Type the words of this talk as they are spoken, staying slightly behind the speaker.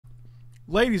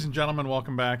Ladies and gentlemen,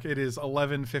 welcome back. It is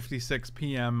 11:56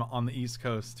 p.m. on the East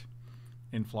Coast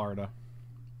in Florida.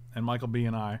 And Michael B.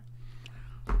 and I,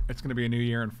 it's going to be a new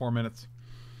year in 4 minutes.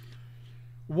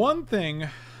 One thing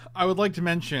I would like to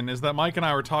mention is that Mike and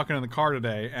I were talking in the car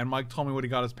today, and Mike told me what he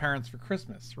got his parents for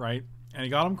Christmas, right? And he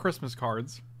got them Christmas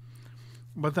cards.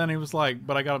 But then he was like,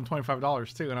 but I got him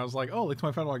 $25 too. And I was like, oh, like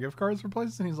 $25 gift cards for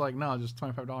places? And he's like, no, just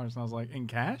 $25. And I was like, in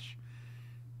cash?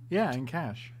 Yeah, in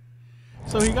cash.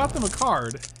 So he got them a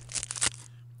card,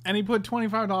 and he put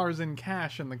 $25 in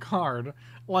cash in the card,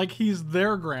 like he's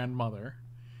their grandmother.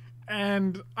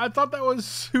 And I thought that was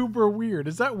super weird.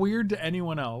 Is that weird to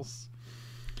anyone else?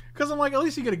 Because I'm like, at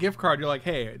least you get a gift card. You're like,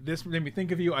 hey, this made me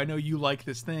think of you. I know you like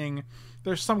this thing.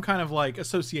 There's some kind of like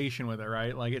association with it,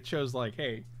 right? Like it shows like,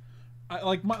 hey,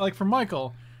 like for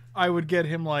Michael, I would get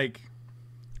him like,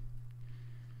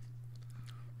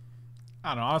 I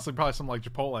don't know, honestly, probably something like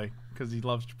Chipotle, because he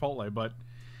loves Chipotle. But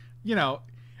you know,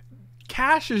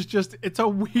 cash is just, it's a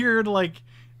weird, like,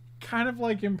 kind of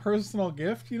like impersonal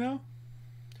gift, you know?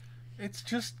 It's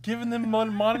just giving them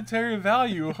monetary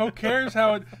value. Who cares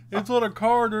how it's on a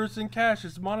card or it's in cash?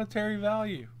 It's monetary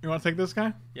value. You want to take this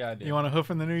guy? Yeah, I do. You want a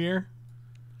hoof in the new year?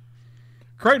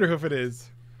 Crater hoof it is.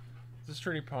 This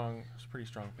Trinity Pong is a pretty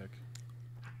strong pick.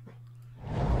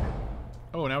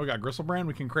 Oh, now we got Gristlebrand.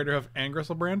 We can Crater hoof and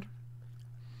Gristlebrand.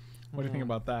 What do you think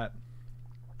about that?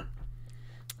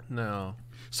 No.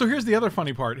 So here's the other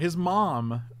funny part. His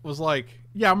mom was like,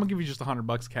 yeah, I'm gonna give you just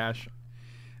 $100 cash.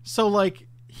 So like,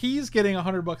 he's getting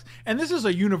 $100, and this is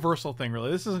a universal thing,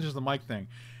 really. This isn't just a Mike thing.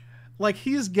 Like,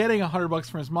 he's getting $100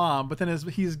 from his mom, but then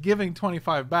he's giving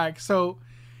 25 back. So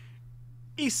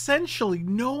essentially,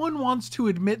 no one wants to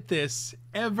admit this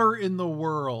ever in the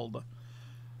world.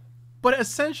 But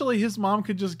essentially, his mom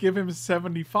could just give him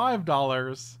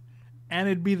 $75, and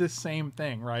it'd be the same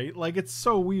thing, right? Like, it's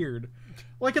so weird.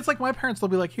 Like, it's like my parents, they'll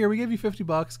be like, here, we gave you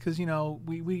 $50 because, you know,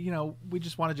 we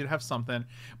just wanted you to have something.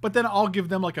 But then I'll give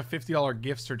them like a $50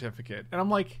 gift certificate. And I'm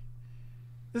like,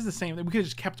 this is the same thing. We could have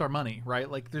just kept our money, right?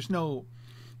 Like, there's no,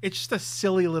 it's just a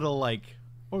silly little, like,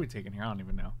 what are we taking here? I don't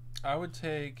even know. I would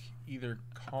take either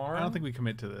Karn. I don't think we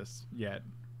commit to this yet.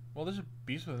 Well, there's a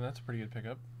Beast with him. That's a pretty good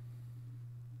pickup.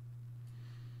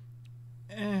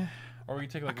 Or we could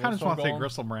take like I kind of just want to take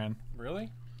Gristlebrand. Really?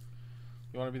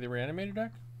 You want to be the reanimator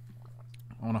deck?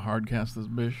 I want to hard cast this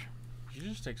bitch. You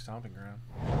just take Stomping Ground.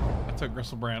 I took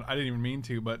Gristlebrand. I didn't even mean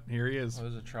to, but here he is. Oh,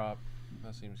 there's a Trop.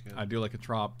 That seems good. I do like a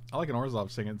Trop. I like an Orzhov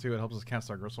singing too. It helps us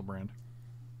cast our Gristlebrand.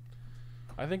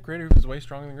 I think Greater Hoof is way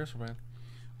stronger than Gristlebrand.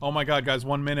 Oh my god, guys,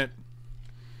 1 minute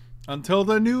until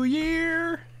the new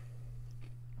year.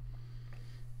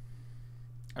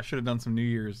 I should have done some New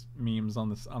Year's memes on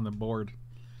the board.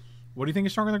 What do you think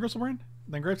is stronger than Gristlebrand?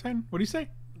 Than Grave Titan? What do you say?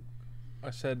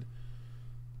 I said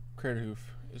Crater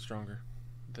Hoof is stronger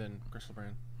than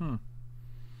Gristlebrand. I'm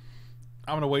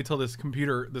gonna wait till this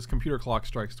computer clock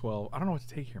strikes 12. I don't know what to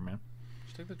take here, man.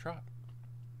 Just take the Trop.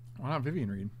 Why not Vivian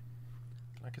Reed?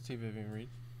 I could see Vivian Reed.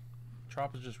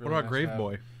 Trop is just What really about Grave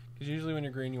Boy? Because usually when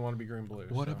you're green, you want to be green blue.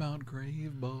 What about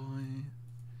Grave Boy?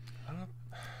 I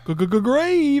don't know.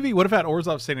 Gravy. What if that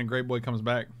Orzhov Saint and Grave Boy comes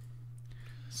back?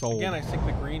 Sold. Again, I think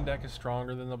the green deck is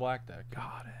stronger than the black deck.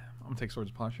 God, I'm gonna take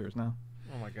Swords of Plowshares now.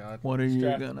 Oh my god. What are you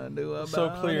gonna do about it? So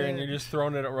clear, and you're just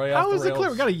throwing it right off the rails. How is it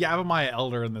clear? We got a Yavimaya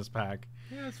Elder in this pack.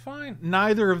 Yeah, it's fine.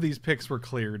 Neither of these picks were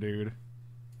clear, dude.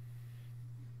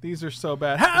 These are so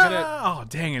bad. Oh,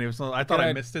 dang it. I thought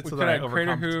I missed it, so that I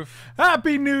Crater overcome. Hoof.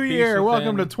 Happy New Year.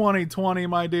 Welcome to within. 2020,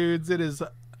 my dudes. It is...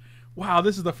 Wow,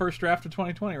 this is the first draft of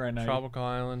 2020 right now. Tropical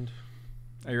Island.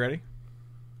 Are you ready?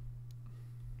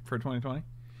 For 2020?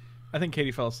 I think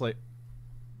Katie fell asleep.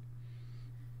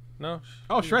 No.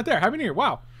 Oh, she's right there. Happy New Year.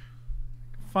 Wow.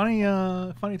 Funny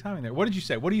timing there. What did you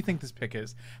say? What do you think this pick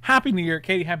is? Happy New Year.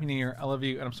 Katie, Happy New Year. I love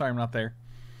you, and I'm sorry I'm not there.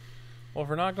 Well, if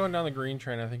we're not going down the green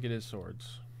train, I think it is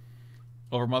Swords.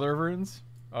 Over Mother of Runes?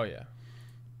 Oh, yeah.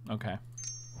 Okay.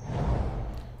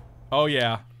 Oh,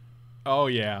 yeah. Oh,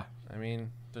 yeah. I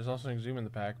mean, there's also an Exhume in the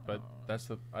pack, but that's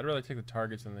the... I'd rather take the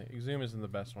targets than the... Exhume isn't the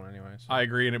best one anyway. So. I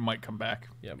agree, and it might come back.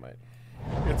 Yeah, it might.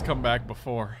 It's come back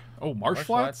before. Oh, Marsh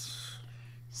Flats?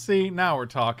 See, now we're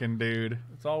talking, dude.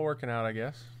 It's all working out, I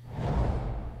guess.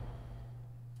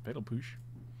 Fatal Push.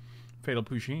 Fatal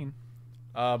Pusheen.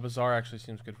 Bazaar actually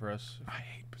seems good for us. I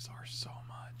hate Bazaar so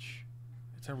much.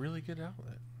 It's a really good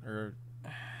outlet. It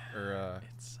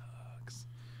sucks.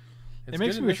 It's it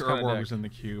makes me wish Urborg was in the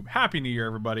cube. Happy New Year,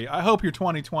 everybody. I hope your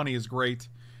 2020 is great.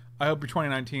 I hope your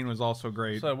 2019 was also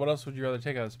great. So what else would you rather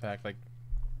take out of this pack? Like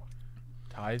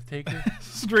Tithe Taker?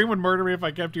 Stream would murder me if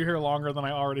I kept you here longer than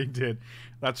I already did.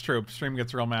 That's true. Stream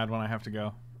gets real mad when I have to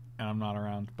go and I'm not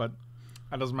around, but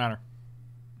that doesn't matter.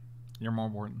 You're more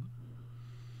Morton.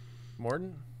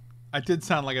 Morton? I did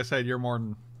sound like I said you're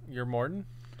Morton. You're Morton?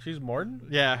 She's Morton?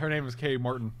 Yeah, her name is Katie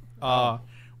Morton. Oh.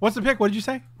 What's the pick? What did you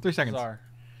say? 3 seconds. Bizarre.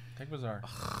 Take Bizarre.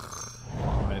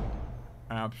 Vomit.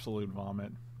 Absolute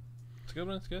vomit. It's a good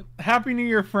one. It's good. Happy New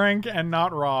Year, Frank, and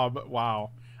not Rob.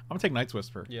 Wow. I'm going to take Night's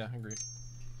Whisper. Yeah, I agree.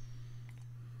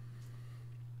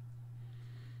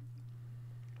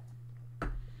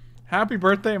 Happy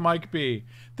birthday, Mike B.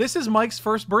 This is Mike's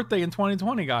first birthday in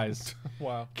 2020, guys.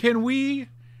 Wow. Can we...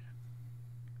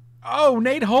 Oh,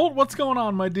 Nate Holt, what's going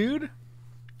on, my dude?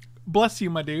 Bless you,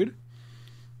 my dude.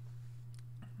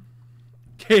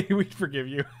 Katie, we forgive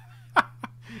you.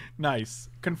 Nice.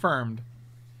 Confirmed.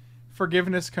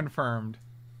 Forgiveness confirmed.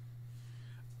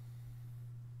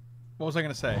 What was I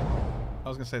going to say? I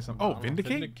was going to say something. Oh,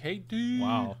 Vindicate? Vindicate, dude.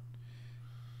 Wow.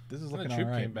 This is looking Troop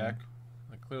all right. came back. Man.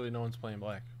 Like, clearly no one's playing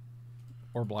black.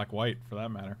 Or black-white, for that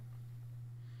matter.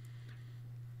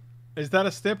 Is that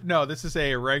a stip? No, this is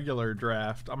a regular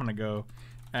draft. I'm going to go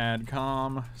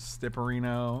Adcom,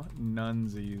 Stipperino,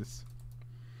 Nunsies.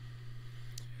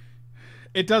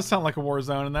 It does sound like a war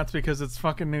zone, and that's because it's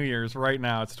fucking New Year's right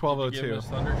now. It's 12:02. Give us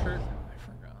Thunder shirt? I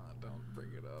forgot. Don't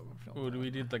bring it up. Ooh, do we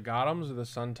do the Gothams or the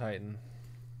Sun Titan?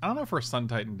 I don't know if we're Sun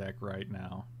Titan deck right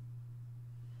now.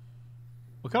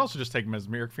 We could also just take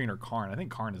Mesmeric Fiend or Karn. I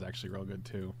think Karn is actually real good,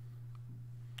 too.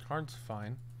 Karn's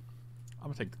fine. I'm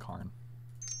going to take the Karn.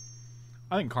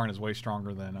 I think Karn is way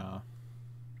stronger than...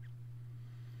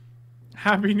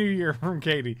 Happy New Year from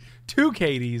Katie. 2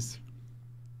 Katies.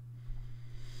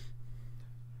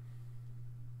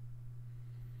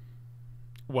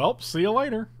 Well, see you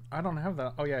later. I don't have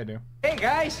that. Oh, yeah, I do. Hey,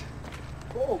 guys.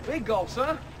 Whoa, big gulps,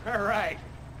 huh? All right.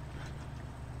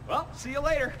 Well, see you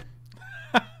later.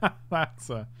 That's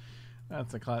a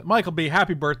class. Michael B,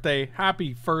 happy birthday.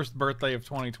 Happy first birthday of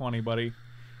 2020, buddy.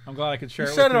 I'm glad I could share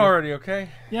You it said with it you. already, okay?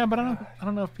 Yeah, but I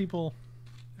don't know if people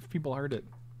heard it.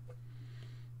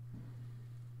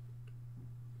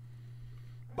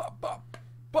 Bop, bop,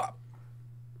 bop.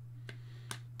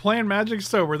 Playing Magic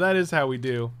sober. That is how we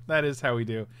do. That is how we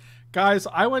do. Guys,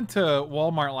 I went to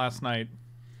Walmart last night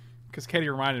because Katie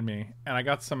reminded me, and I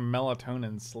got some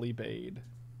melatonin sleep aid.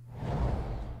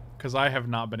 Because I have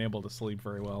not been able to sleep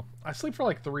very well. I sleep for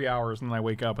like 3 hours, and then I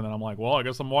wake up, and then I'm like, well, I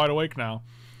guess I'm wide awake now.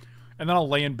 And then I'll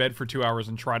lay in bed for 2 hours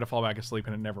and try to fall back asleep,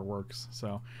 and it never works.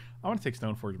 So I want to take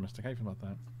Stoneforge Mystic. How do you feel about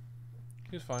that?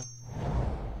 He's fine.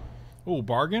 Ooh,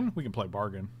 Bargain? We can play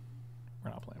Bargain. We're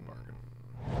not playing Bargain.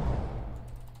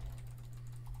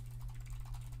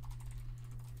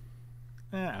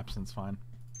 Absint's fine.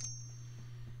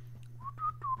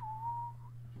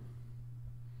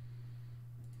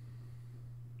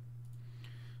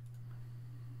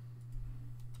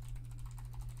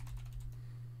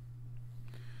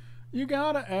 You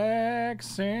gotta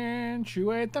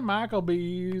accentuate the Michael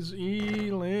B's.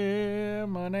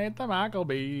 Eliminate the Michael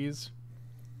B's.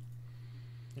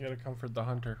 You gotta comfort the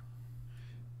hunter.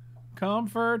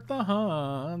 Comfort the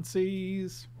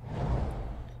Huntsies.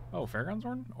 Oh, Fairgrounds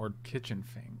Warden? Or Kitchen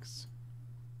Finks?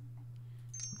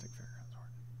 I'll take Fairgrounds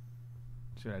Warden.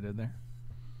 See what I did there?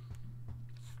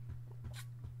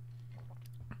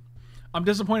 I'm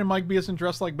disappointed Mike B isn't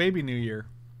dressed like Baby New Year.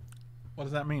 What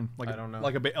does that mean? Like I don't know.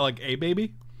 Like a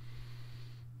baby?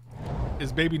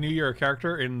 Is Baby New Year a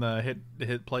character in the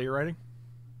hit play you're writing?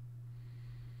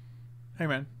 Hey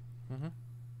man. Mm-hmm.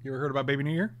 You ever heard about Baby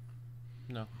New Year?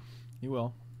 No. You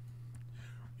will.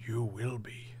 You will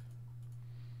be.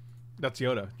 That's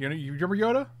Yoda. You remember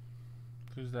Yoda?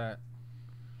 Who's that?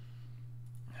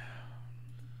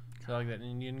 Is that like that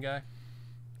Indian guy?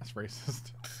 That's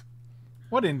racist.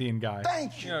 What Indian guy?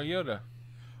 Thank you. You know, Yoda.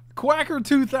 Quacker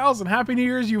 2000. Happy New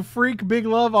Year's, you freak. Big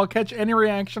love. I'll catch any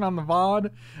reaction on the VOD.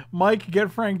 Mike,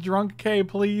 get Frank drunk. K,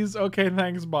 please. Okay,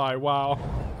 thanks. Bye. Wow.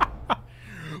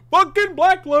 Fucking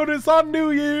Black Lotus on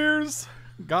New Year's.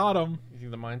 Got him. You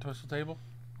think the Mind Twistle table?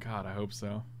 God, I hope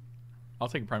so. I'll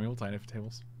take Primeval Titan if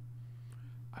tables.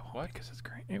 I won't What? because it's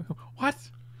great. What?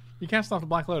 You can't stop the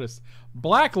Black Lotus.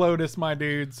 Black Lotus, my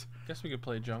dudes. Guess we could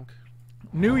play junk.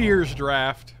 New Year's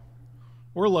draft.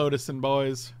 We're Lotusing,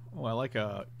 boys. Oh, I like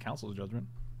a Council's Judgment.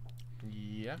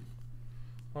 Yeah.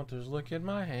 Hunters, look at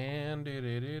my hand.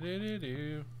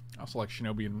 Do-do-do-do-do-do. I also like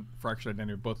Shinobi and Fractured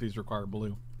Identity. Both these require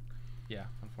blue. Yeah,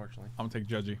 unfortunately. I'm going to take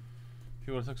Judgy. If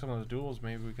you would have took some of those duels,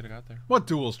 maybe we could have got there. What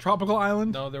duels? Tropical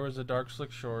Island? No, there was a Dark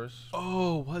Slick Shores.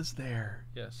 Oh, was there?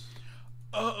 Yes.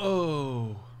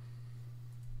 Uh-oh.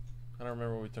 I don't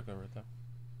remember what we took over it, though.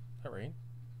 That rain?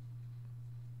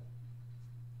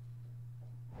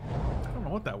 I don't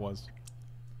know what that was.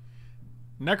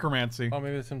 Necromancy. Oh,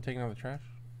 maybe it's him taking out the trash?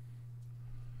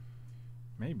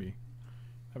 Maybe.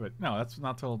 No, that's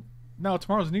not till No,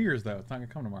 tomorrow's New Year's though. It's not gonna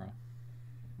come tomorrow.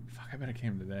 Fuck, I bet it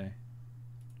came today.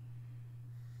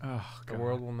 Oh, The God.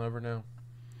 world will never know.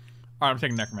 All right, I'm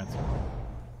taking Necromancer.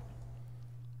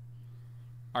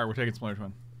 All right, we're taking Splinter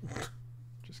Twin.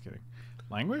 Just kidding.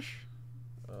 Languish?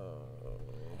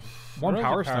 One I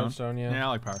Power like Power Stone. Stone, yeah. I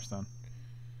like Power Stone.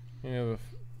 You have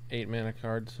a 8 mana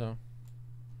card, so.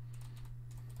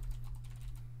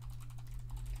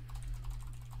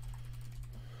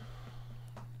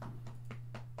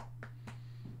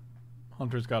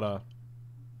 Hunter's got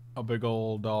a big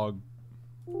old dog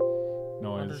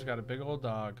noise. Hunter's got a big old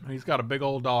dog. He's got a big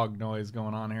old dog noise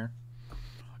going on here.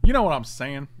 You know what I'm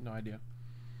saying? No idea.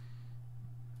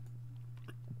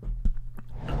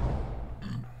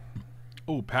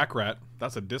 Ooh, Pack Rat.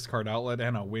 That's a discard outlet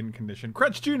and a win condition.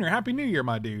 Kretsch Jr., Happy New Year,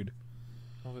 my dude.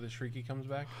 Hopefully the Shrieky comes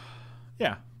back.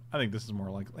 Yeah, I think this is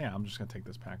more like... Yeah, I'm just going to take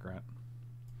this Pack Rat.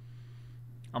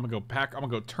 I'm going to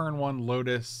go turn 1,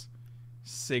 Lotus,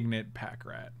 Signet, Pack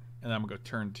Rat. And then I'm going to go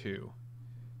turn 2.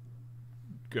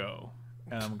 Go.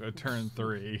 And I'm going to go turn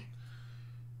 3.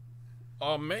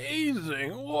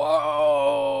 Amazing! Whoa!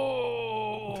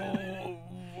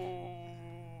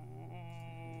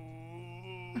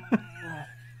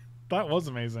 That was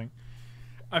amazing.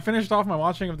 I finished off my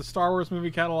watching of the Star Wars movie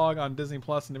catalog on Disney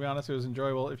Plus, and to be honest, it was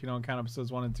enjoyable if you don't count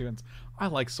episodes 1 and 2. And I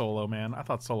like Solo, man. I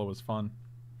thought Solo was fun.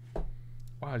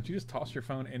 Wow, did you just toss your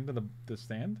phone into the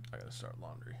stand I gotta start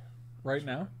laundry. right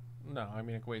now? No, I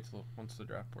mean, I can wait till once the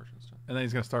draft portion's done. And then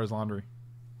he's gonna start his laundry.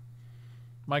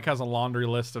 Mike has a laundry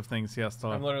list of things he has to.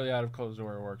 I'm literally out of clothes to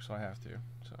wear at work, so I have to.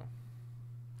 So.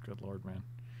 Good lord, man.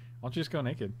 Why don't you just go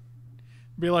naked?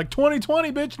 Be like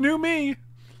 2020, bitch, new me.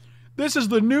 This is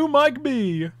the new Mike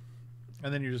B.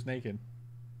 And then you're just naked.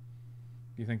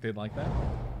 Do you think they'd like that?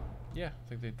 Yeah, I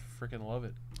think they'd freaking love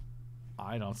it.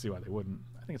 I don't see why they wouldn't.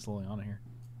 I think it's Liliana here.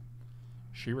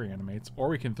 She reanimates. Or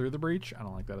we can through the breach. I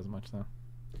don't like that as much, though.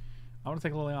 I want to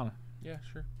take Liliana. Yeah,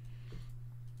 sure.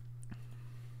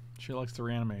 She likes to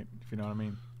reanimate, if you know what I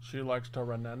mean. She likes to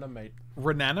reanimate.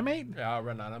 Reanimate? Yeah,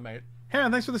 reanimate. Hey,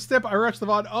 man, thanks for the stip. I watched the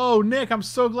VOD. Oh, Nick, I'm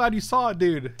so glad you saw it,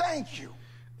 dude. Thank you.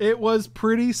 It was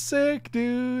pretty sick,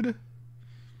 dude.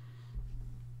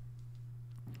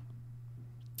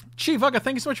 Chief Ucka,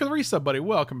 thank you so much for the resub, buddy.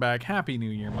 Welcome back. Happy New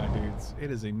Year, my dudes.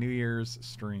 It is a New Year's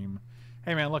stream.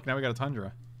 Hey, man, look, now we got a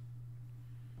Tundra.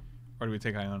 Or do we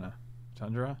take Iona?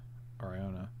 Tundra or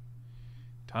Iona?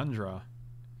 Tundra.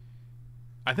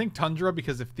 I think Tundra,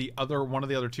 because if the other one of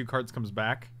the other two cards comes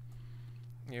back.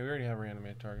 Yeah, we already have a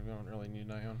reanimate target. We don't really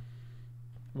need Ion.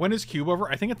 When is Cube over?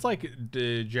 I think it's like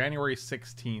January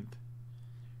 16th,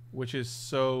 which is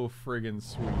so friggin'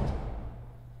 sweet.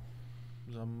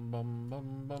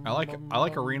 I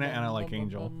like Arena and I like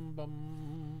Angel.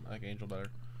 I like Angel better.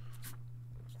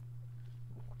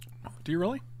 Do you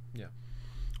really? Yeah.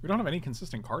 We don't have any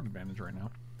consistent card advantage right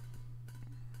now.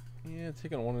 Yeah,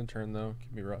 taking one in turn though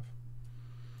can be rough.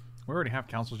 We already have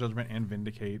Council Judgment and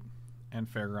Vindicate and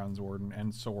Fairgrounds Warden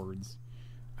and Swords.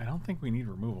 I don't think we need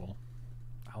removal.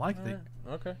 I like All the.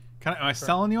 right. Okay. Am I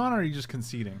selling you on, or are you just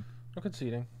conceding? No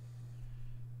conceding.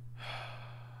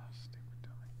 Stupid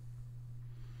dummy.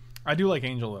 I do like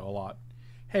Angel though a lot.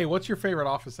 Hey, what's your favorite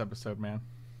Office episode, man?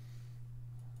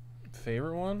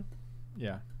 Favorite one?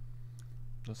 Yeah,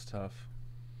 That's tough.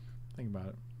 think about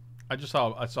it. I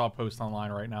saw a post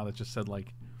online right now that just said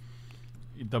like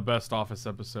the best Office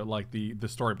episode, like the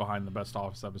story behind the best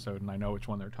Office episode, and I know which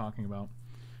one they're talking about.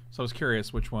 So I was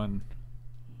curious which one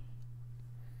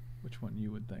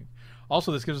you would think.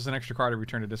 Also, this gives us an extra card to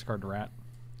return to discard to Rat,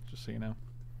 just so you know.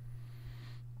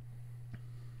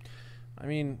 I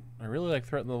mean, I really like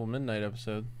Threat in the Little Midnight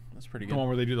episode. That's pretty The good. one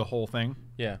where they do the whole thing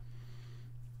Yeah.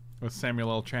 with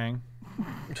Samuel L. Chang.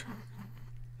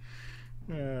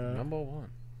 Number one.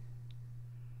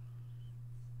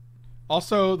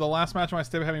 Also, the last match of my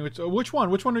stib having which one?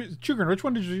 Chugrin, which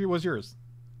one was yours?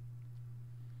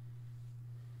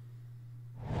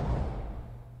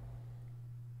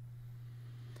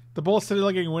 The Bulls City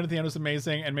getting a win at the end was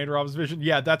amazing and made Rob's vision.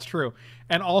 Yeah, that's true.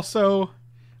 And also,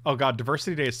 oh god,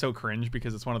 Diversity Day is so cringe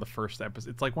because it's one of the first episodes.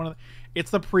 It's like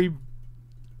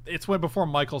it's when before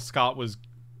Michael Scott was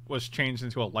changed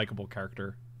into a likable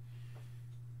character.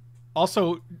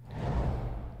 Also,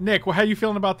 Nick, how are you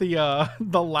feeling about the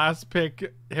last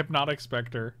pick Hypnotic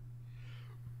Spectre?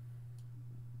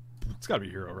 It's gotta be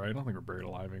Hero, right? I don't think we're buried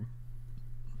aliving.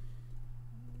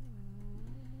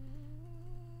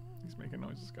 He's making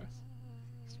noises, guys.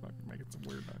 He's fucking making some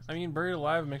weird noises. I mean, Buried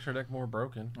Alive makes our deck more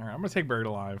broken. Alright, I'm gonna take Buried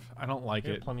Alive. I don't like We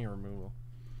have it. plenty of removal.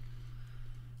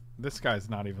 This guy's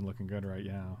not even looking good right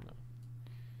now.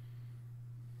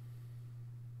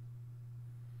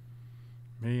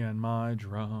 No. Me and my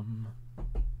drum.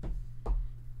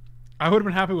 I would have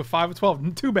been happy with 5 of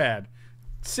 12. Too bad.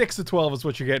 6 of 12 is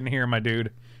what you're getting here, my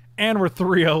dude. And we're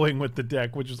 3-0ing with the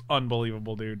deck, which is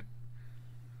unbelievable, dude.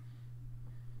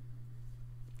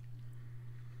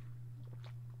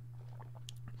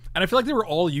 And I feel like they were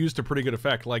all used to pretty good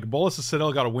effect. Like, Bolas of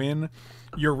Citadel got a win.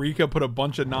 Eureka put a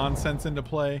bunch of nonsense into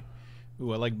play.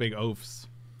 Ooh, I like big oafs.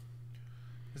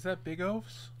 Is that big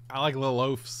oafs? I like little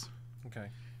oafs. Okay.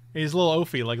 He's a little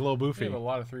oafy, like a little boofy. We have a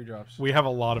lot of 3-drops. We have a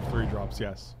lot of 3-drops,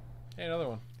 yes. Hey, another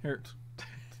one. Here.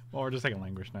 Well, we're just taking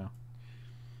language now.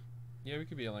 Yeah, we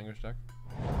could be a language deck.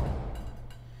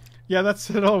 Yeah, that's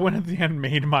it. All win at the end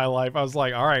made my life. I was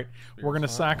like, all right, we're going to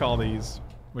Spirit's sack all these.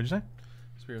 What'd you say?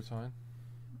 Spirit's fine.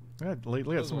 Yeah,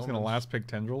 lately Those someone's going to omens. last pick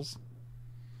tendrils.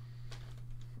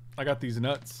 I got these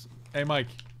nuts. Hey, Mike,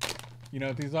 you know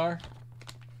what these are?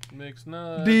 Mixed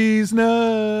nuts. These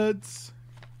nuts.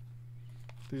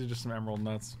 These are just some emerald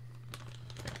nuts.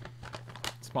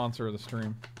 Sponsor of the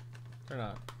stream. They're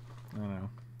not. I don't know.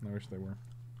 I wish they were.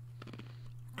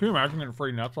 Can you imagine getting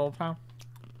free nuts all the time?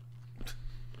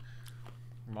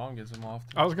 Your mom gets them off.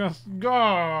 I was gonna,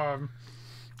 God,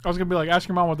 I was gonna be like, ask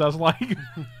your mom what that's like.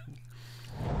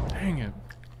 Dang it!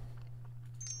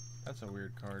 That's a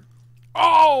weird card.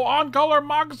 Oh, on color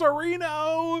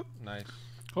Moxarino. Nice.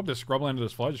 Hope this Scrubland of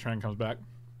this Fledge train comes back.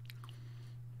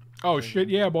 Oh shit,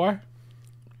 yeah, boy.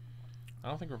 I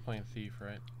don't think we're playing Thief,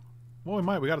 right? Well, we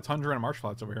might. We got a Tundra and a Marsh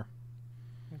Flats over here.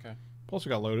 Okay. Plus, we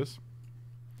got Lotus.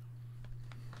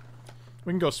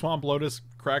 We can go Swamp Lotus,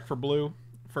 crack for blue,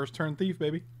 first turn Thief,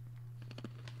 baby.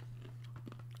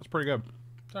 That's pretty good.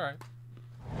 It's alright.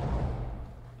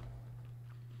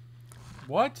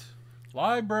 What?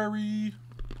 Library.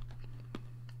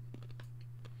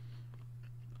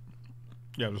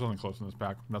 Yeah, there's nothing close in this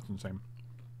pack. Nothing the same.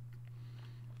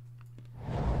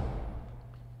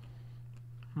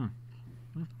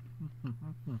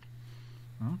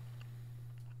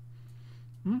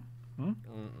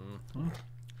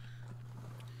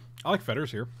 I like Fetters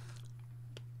here.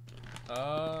 You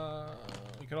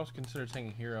could also consider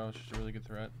taking Hero. It's just a really good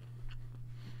threat.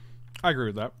 I agree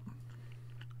with that.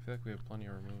 I feel like we have plenty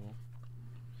of removal.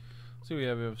 Let's see, we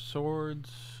have swords.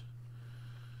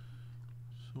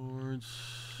 Swords.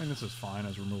 And this is fine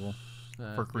as removal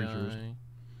That for creatures. guy,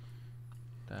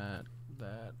 that,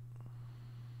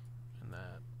 and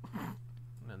that,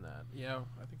 and that. Yeah,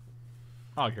 I think.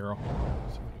 I like Hero.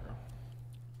 Let's see what Hero.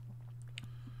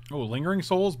 Oh, Lingering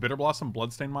Souls, Bitter Blossom,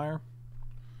 Bloodstained Mire.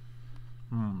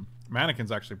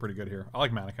 Mannequin's actually pretty good here. I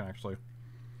like Mannequin, actually.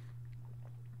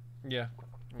 Yeah,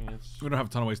 I mean it's. We don't have a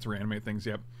ton of ways to reanimate things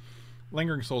yet.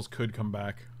 Lingering Souls could come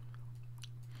back.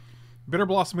 Bitter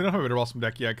Blossom, we don't have a Bitter Blossom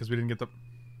deck yet because we didn't get the...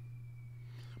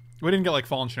 We didn't get, like,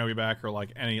 Fallen Shinobi back or,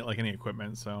 like, any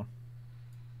equipment, so...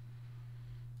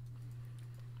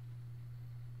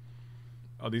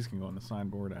 Oh, these can go on the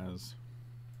sideboard as...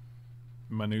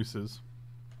 Manuses.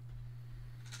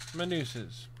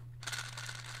 Manuses.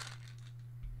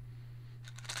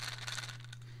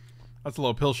 That's a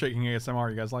little pill-shaking ASMR.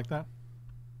 You guys like that?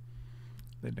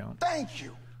 They don't. Thank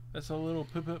you. That's a little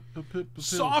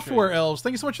Software Elves,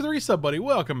 thank you so much for the resub, buddy.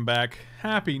 Welcome back.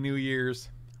 Happy New Year's.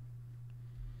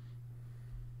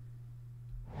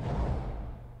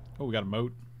 Oh, we got a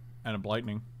Moat and a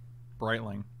Blightning.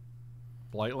 Brightling.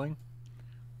 Blightling?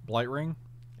 Blightring?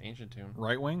 Ancient Tune.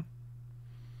 Right Wing?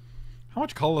 How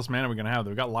much colorless mana are we going to have?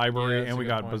 We got Library, Yeah, that's and a we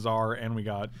good got point. Bazaar, and we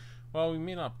got... Well, we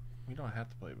may not. We don't have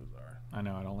to play Bazaar. I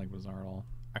know, I don't like Bazaar at all.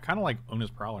 I kind of like Ona's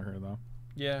Prowler here, though.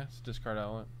 Yeah, it's a discard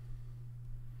outlet.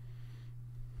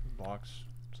 Blocks.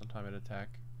 Sometime it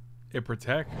attack. It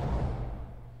Protect.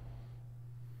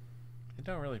 It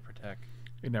don't really protect.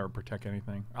 It never protect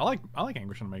anything. I like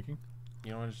Anguish in the Making.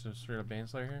 You don't want to just do straight up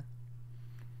Baneslayer here?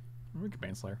 We could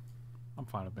Baneslayer. I'm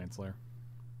fine with Baneslayer.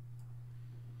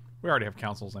 We already have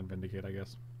Councils and Vindicate, I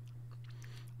guess.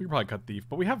 We could probably cut Thief,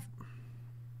 but we have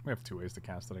 2 ways to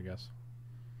cast it, I guess.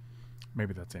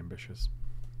 Maybe that's ambitious.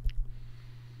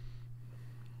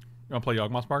 You want to play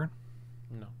Yawgmoth's Bargain?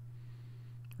 No.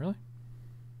 Really?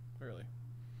 Really.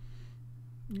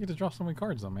 You get to draw so many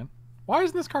cards, though, man. Why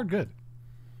isn't this card good?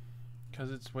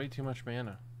 Because it's way too much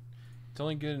mana. It's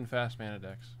only good in fast mana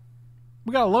decks.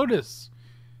 We got a Lotus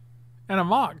and a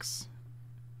Mox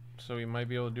So we might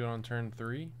be able to do it on turn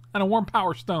 3. and a Warm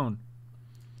Power Stone.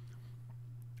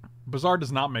 Bazaar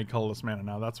does not make colorless mana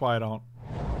now. That's why I don't.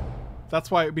 That's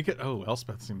why because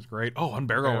Elspeth seems great. Oh,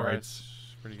 Unburial Rights.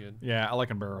 Pretty good. Yeah, I like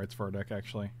Unburial Rights for our deck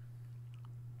actually.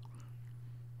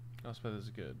 Elspeth is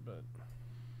good, but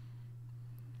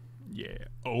Yeah.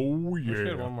 Oh wish we had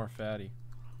yeah. one more fatty.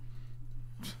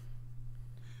 Why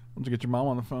don't you get your mom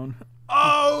on the phone?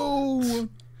 Oh!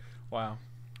 Wow.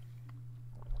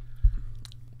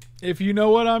 If you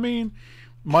know what I mean.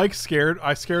 I scared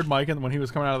Mike when he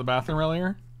was coming out of the bathroom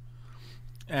earlier.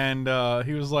 And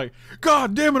he was like,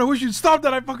 God damn it, I wish you'd stop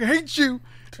that. I fucking hate you.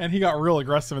 And he got real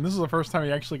aggressive. And this is the first time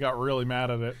he actually got really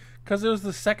mad at it. Because it was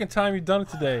the second time you've done it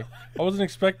today. I wasn't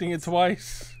expecting it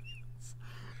twice.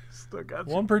 Still got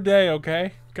you. One per day,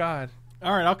 okay? God.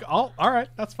 All right, all right,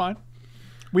 that's fine.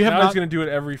 We have Now not. he's going to do it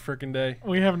every freaking day.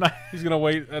 We have not. He's going to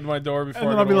wait at my door before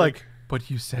And then I I'll go be to like, work. but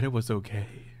you said it was okay.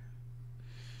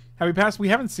 Have we passed? We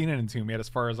haven't seen it in Tomb yet, as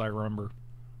far as I remember.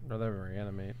 I'd rather have a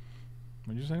reanimate.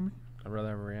 What'd you say to me? I'd rather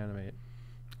have a reanimate.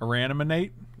 A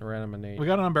reanimate? A reanimate. We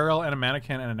got an unburial and a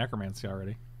mannequin and a necromancy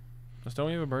already. Just don't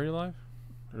we have a buried alive?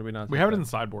 Or do we not? We have it in the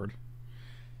sideboard.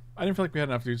 I didn't feel like we had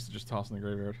enough dudes to just toss in the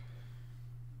graveyard.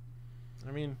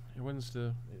 I mean, it leads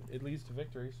to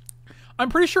victories. I'm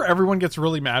pretty sure everyone gets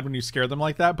really mad when you scare them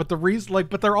like that, but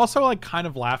but they're also like kind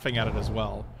of laughing at it as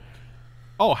well.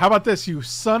 Oh, how about this, you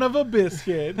son of a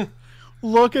biscuit?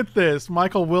 Look at this.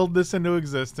 Michael willed this into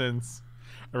existence.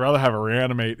 I'd rather have a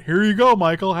reanimate. Here you go,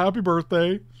 Michael. Happy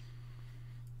birthday.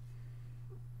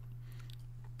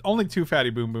 Only 2 fatty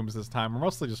boom booms this time. We're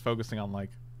mostly just focusing on like,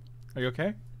 are you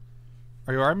okay?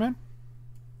 Are you alright, man?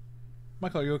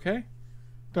 Michael, are you okay?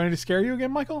 Do I need to scare you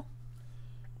again, Michael?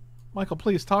 Michael,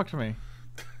 please talk to me.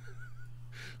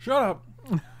 Shut up.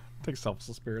 Take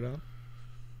selfless spirit out.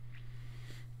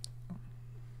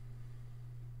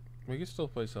 We can still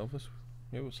play Selfless.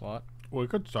 We have a slot. Well, we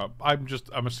could stop. I'm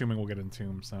assuming we'll get in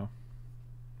Tomb, so.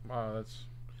 Wow, is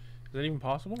that even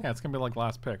possible? Yeah, it's gonna be like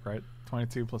last pick, right?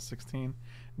 22 plus 16.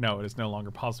 No, it is no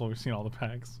longer possible. We've seen all the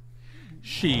packs.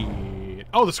 Shit.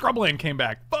 Oh, the Scrubland came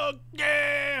back. Fuck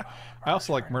yeah! I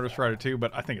also like Murder Strider too,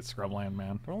 but I think it's Scrubland,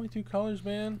 man. For only 2 colors,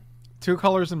 man. 2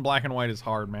 colors in black and white is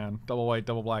hard, man. Double white,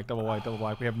 double black, double white, double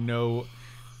black. We have no.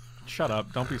 Shut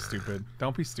up! Don't be stupid.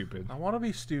 Don't be stupid. I want to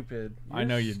be stupid. I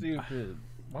know you. Stupid.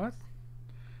 What?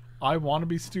 I want to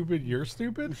be stupid. You're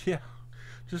stupid. Yeah.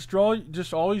 Just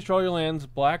always draw your lands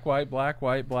black, white, black,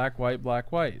 white, black, white,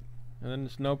 black, white, and then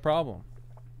it's no problem.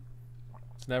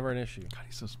 It's never an issue. God,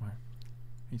 he's so smart.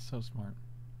 He's so smart.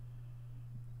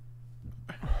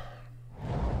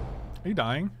 Are you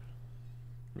dying?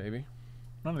 Maybe.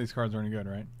 None of these cards are any good,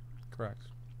 right? Correct.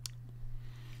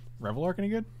 Revelark any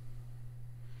good?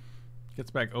 Gets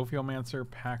back Ophiomancer,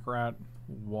 Pack Rat,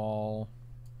 Wall.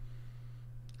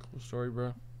 Cool story,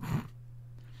 bro.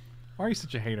 Why are you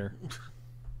such a hater?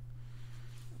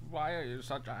 Why are you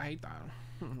such a hater?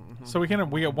 So we get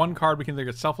one card. We can either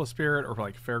get Selfless Spirit or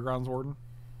like Fairgrounds Warden.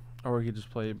 Or we could just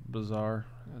play Bazaar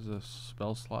as a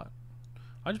spell slot.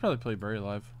 I'd just probably play Buried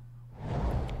Alive.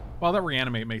 Well, that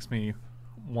Reanimate makes me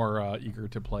more eager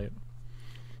to play it.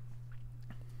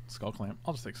 Skull Clamp.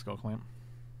 I'll just take Skull Clamp.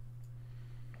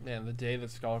 Man, the day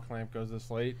that Skull Clamp goes this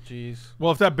late, jeez.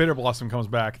 Well, if that Bitter Blossom comes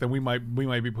back, then we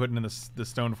might be putting in the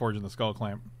Stone Forge and the Skull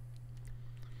Clamp.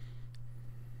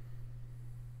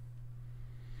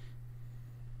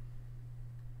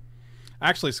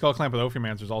 Actually, Skull Clamp with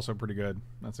Ophiomancer is also pretty good.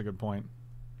 That's a good point.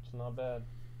 It's not bad.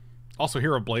 Also,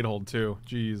 Hero Bladehold too.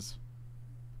 Jeez.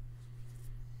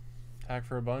 Attack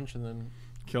for a bunch and then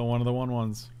Kill one of the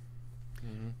 1/1s.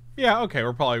 Yeah, okay.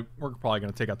 We're probably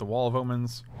gonna take out the Wall of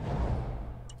Omens.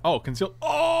 Oh, conceal.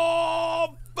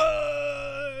 Oh,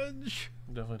 fudge!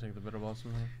 definitely take the Bitter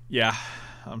Blossom. Then. Yeah,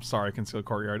 I'm sorry, Concealed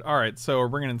Courtyard. All right, so we're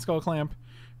bringing in Skull Clamp,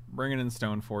 bringing in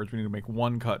Stone Forge. We need to make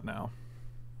 1 cut now.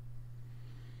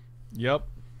 Yep.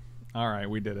 All right,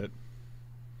 we did it.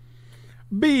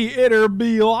 Be it or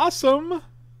be awesome.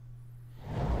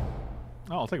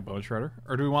 Oh, I'll take a Bone Shredder.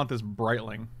 Or do we want this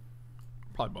Brightling?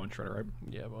 Probably Bone Shredder, right?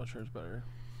 Yeah, Bone Shredder's better.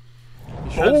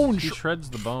 He shreds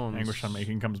the bones. Anguish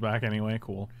Unmaking comes back anyway.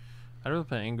 Cool. I'd rather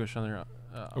put Anguish on there.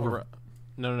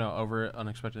 Over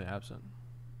Unexpectedly Absent.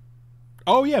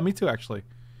 Oh, yeah, me too, actually.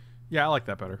 Yeah, I like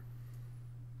that better.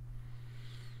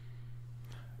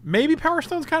 Maybe Power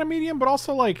Stone's kind of medium, but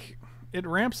also, like, it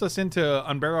ramps us into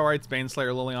Unburial Rites,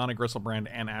 Baneslayer, Liliana, Gristlebrand,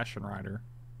 and Ashen Rider.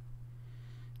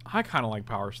 I kind of like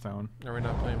Power Stone. Are we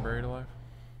not playing Buried Alive?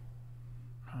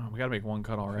 Oh, we got to make 1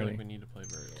 cut I feel already. like we need to play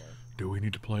Buried Alive. Do we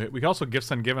need to play it? We can also Gifts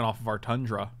Ungiven off of our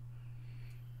Tundra.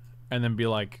 And then be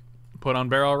like, put on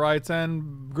Barrel Rights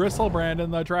and Gristlebrand in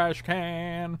the trash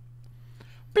can.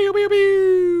 Pew pew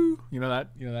pew. You know that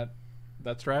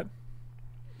strat?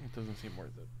 It doesn't seem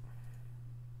worth it.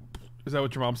 Is that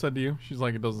what your mom said to you? She's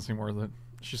like, it doesn't seem worth it.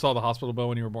 She saw the hospital bill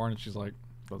when you were born and she's like,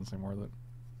 doesn't seem worth it.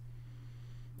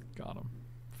 Got him.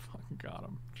 Fucking got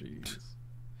him. Jeez.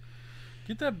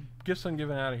 Get that Gifts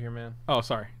Ungiven out of here, man. Oh,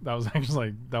 sorry. That was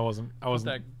actually like, I wasn't. Put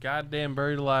that goddamn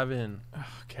Buried Alive in.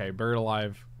 Okay, Buried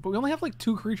Alive. But we only have like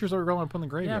 2 creatures that are going up in the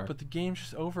graveyard. Yeah, but the game's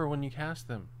just over when you cast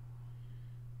them.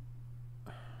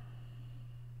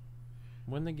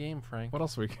 Win the game, Frank. What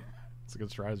else we? It's a good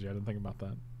strategy. I didn't think about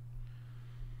that.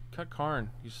 Cut Karn.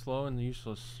 He's slow and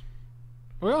useless.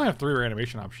 We only have 3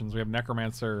 reanimation options. We have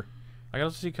Necromancer. I can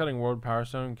also see cutting World Power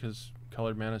Stone because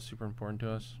colored mana is super important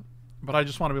to us. But I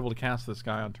just want to be able to cast this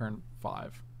guy on turn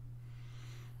 5.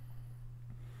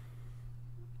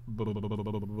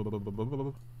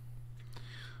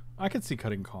 I could see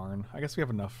cutting Karn. I guess we have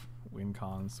enough win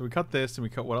cons. So we cut this and we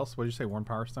cut what else? What did you say? Worn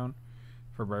Power Stone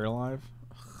for Very Alive?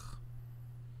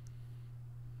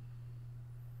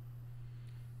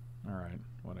 Alright,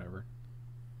 whatever.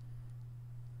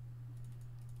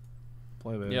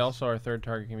 Play this. Yeah, also our third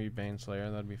target can be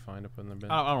Baneslayer. That'd be fine to put in the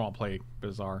bin. I don't want to play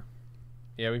Bizarre.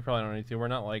 Yeah, we probably don't need to. We're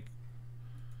not like...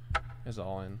 It's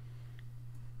all in.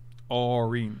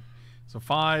 Oreen. So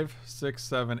 5, 6,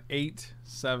 7, 8,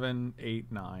 7,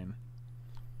 8, 9.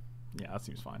 Yeah, that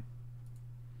seems fine.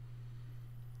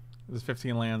 This is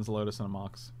 15 lands, Lotus, and a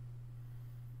Mox.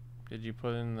 Did you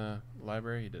put in the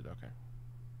library? You did, okay.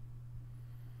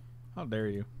 How dare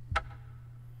you?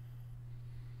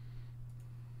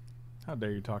 How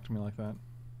dare you talk to me like that?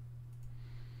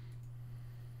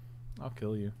 I'll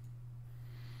kill you.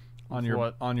 On your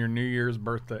what? On your New Year's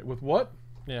birthday. With what?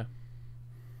 Yeah.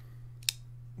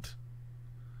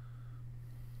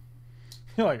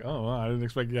 You're like, oh, wow, I didn't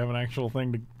expect you to have an actual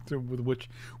thing with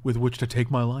which to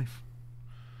take my life.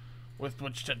 With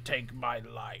which to take my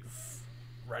life,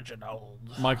 Reginald.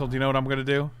 Michael, do you know what I'm gonna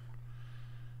do?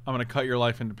 I'm gonna cut your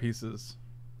life into pieces.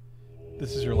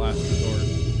 This is your last resort.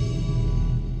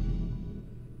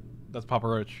 That's Papa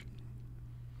Roach.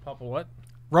 Papa what?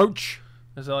 Roach.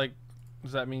 Is that like?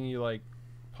 Does that mean you like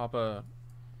Papa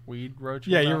weed roach?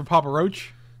 Yeah, you're Papa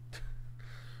Roach.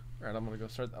 Alright, I'm gonna go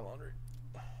start that laundry.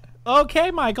 Okay,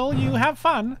 Michael, you have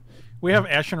fun. We have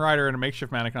Ashen Rider and a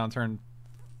makeshift mannequin on turn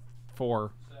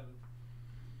 4.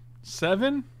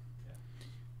 7? Yeah.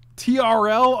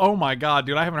 TRL? Oh my god,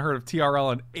 dude, I haven't heard of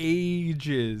TRL in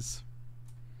ages.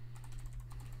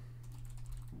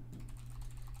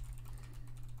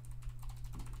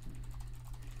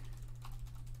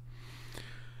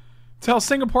 Tell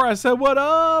Singapore I said what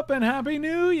up and Happy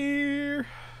New Year.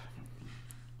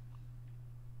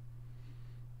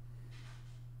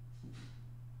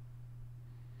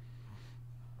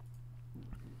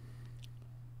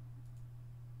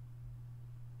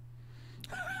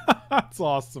 That's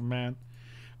awesome, man.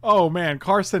 Oh man,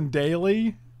 Carson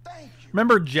Daly. Thank you.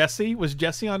 Remember Jesse? Was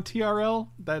Jesse on TRL?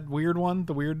 That weird one,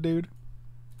 the weird dude.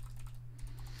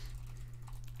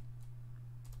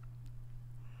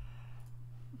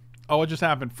 Oh, what just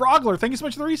happened? Frogler, thank you so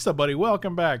much for the resub, buddy.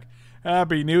 Welcome back.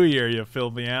 Happy New Year, you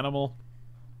filthy animal.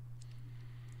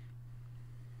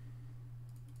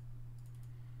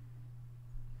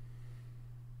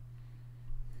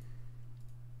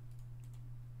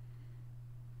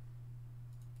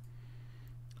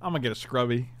 I'm gonna get a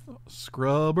scrubby.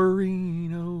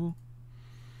 Scrubberino.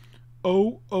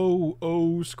 Oh, oh,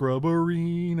 oh,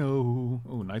 Scrubberino.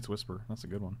 Oh, Night's Whisper. That's a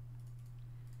good one.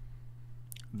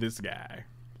 This guy.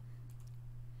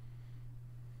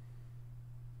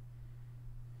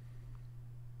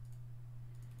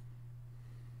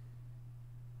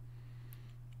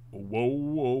 Whoa,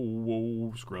 whoa,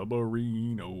 whoa,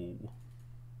 Scrubberino.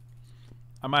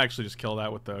 I might actually just kill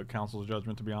that with the Council's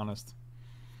Judgment, to be honest.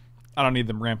 I don't need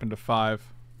them ramping to 5.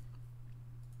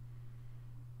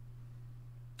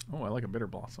 Oh, I like a Bitter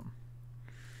Blossom.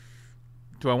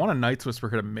 Do I want a Night's Whisper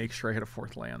here to make sure I hit a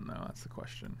 4th land, though? That's the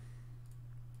question.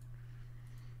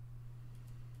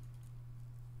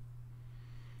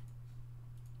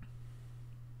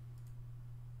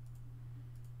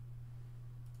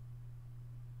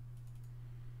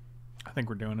 I think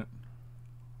we're doing it.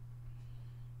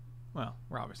 Well,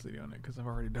 we're obviously doing it because I've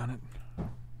already done it.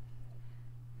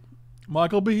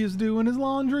 Michael B is doing his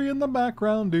laundry in the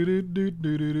background. Do do do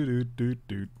do do do do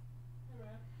do. Hey man,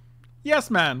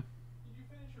 Yes, man. did you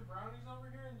finish your brownies over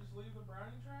here and just leave the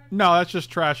brownie trash? No, that's just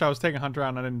trash. I was taking Hunter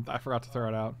out and I forgot to throw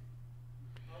it out.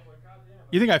 I was like, God damn it.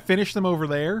 You think I finished them over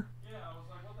there? Yeah, I was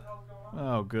like, what the hell's going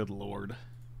on? Oh, good lord.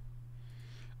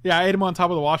 Yeah, I ate them on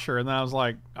top of the washer, and then I was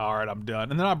like, all right, I'm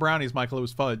done. And they're not brownies, Michael. It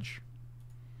was fudge.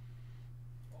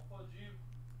 I'll fudge you.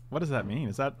 What does that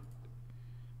mean? That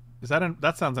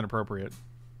sounds inappropriate.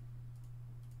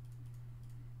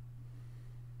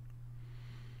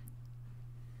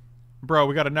 Bro,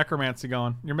 we got a necromancy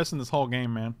going. You're missing this whole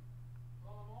game, man.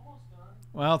 Well, I'm almost done.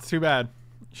 Well, it's too bad.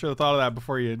 Should have thought of that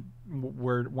before you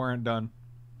weren't done.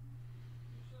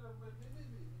 You should have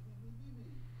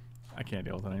I can't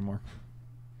deal with it anymore.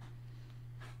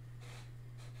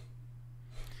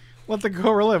 Let the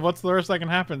cobra live. What's the worst that can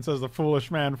happen? Says the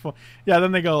foolish man. Yeah,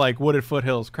 then they go like wooded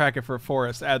foothills, crack it for a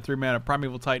forest, add 3 mana,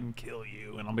 primeval titan, kill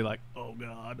you, and I'll be like, oh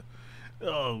god,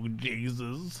 oh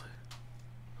Jesus.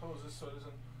 Close this so it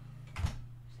isn't.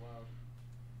 It's loud.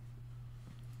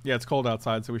 Yeah, it's cold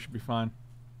outside, so we should be fine.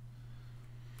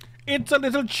 It's a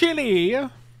little chilly.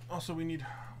 Also, we need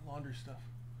laundry stuff.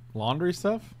 Laundry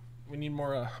stuff? We need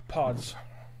more pods.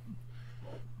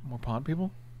 More pod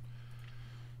people?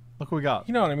 Look what we got.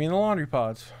 You know what I mean? The laundry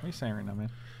pods. What are you saying right now, man?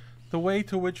 The way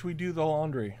to which we do the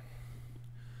laundry.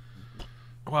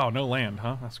 Wow, no land,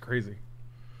 huh? That's crazy.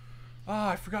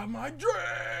 Ah, I forgot my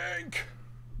drink.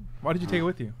 Why did you take it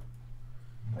with you?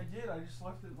 I did. I just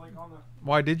left it like on the.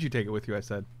 Why did you take it with you, I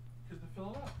said? Because to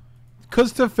fill it up.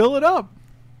 Because to fill it up.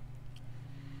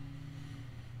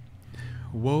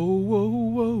 Whoa, whoa,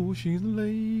 whoa, she's a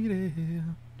lady.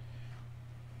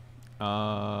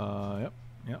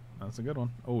 Yep, that's a good one.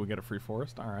 Oh, we get a free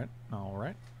forest. All right.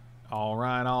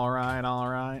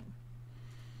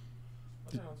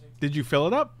 Did you fill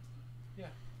it up? Yeah.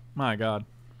 My God.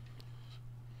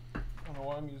 I don't know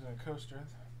why I'm using a coaster.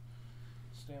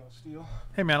 Stainless steel.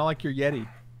 Hey, man, I like your Yeti.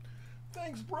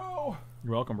 Thanks, bro.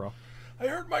 You're welcome, bro. I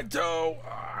hurt my toe.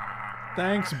 Ah.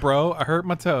 Thanks, bro. I hurt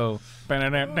my toe.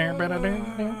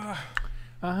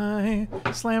 I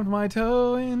slammed my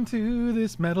toe into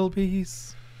this metal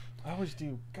piece. I always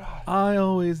do. God. I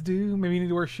always do. Maybe you need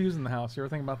to wear shoes in the house. You ever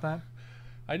think about that?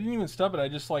 I didn't even step it. I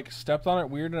just like stepped on it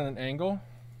weird at an angle.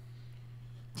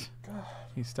 God.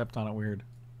 He stepped on it weird.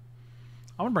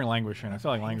 I'm gonna bring languish in. I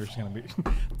feel like languish is gonna be.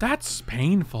 That's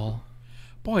painful.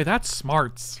 Boy, that's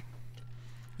smarts.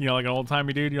 You know, like an old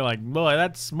timey dude. You're like, boy,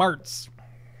 that's smarts.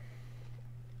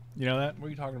 You know that? What are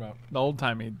you talking about? The old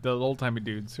timey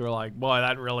dudes who are like, boy,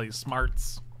 that really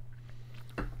smarts.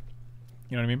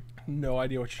 You know what I mean? No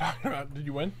idea what you're talking about. Did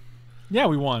you win? Yeah,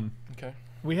 we won. Okay.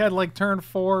 We had like turn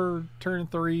 4, turn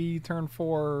 3, turn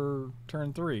 4,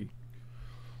 turn 3.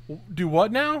 Do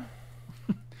what now?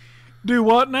 Do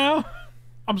what now?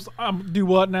 Do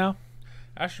what now?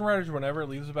 Ashen Riders, whenever it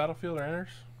leaves the battlefield or enters?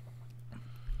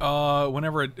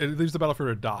 Whenever it leaves the battlefield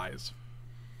or dies.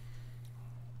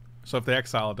 So if they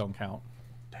exile it, don't count.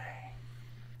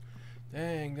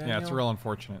 Dang, Daniel. Yeah, it's real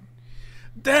unfortunate.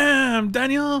 Damn,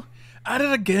 Daniel! At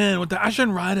it again with the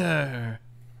Ashen Rider.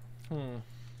 Sounds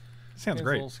It's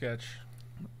great. a little sketch.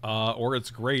 Or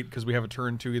it's great because we have a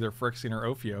turn to either Phyrexian or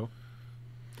Ophio.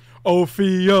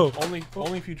 Ophio!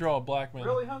 Only if you draw a black man.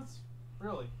 Really, Hunts?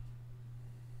 Really?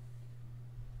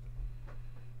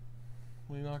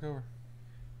 What do you knock over?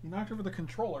 You knocked over the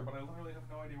controller, but I literally have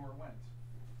no idea where it went.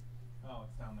 Oh,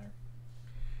 it's down there.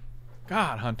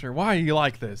 God, Hunter, why are you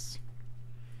like this?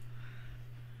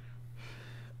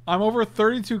 I'm over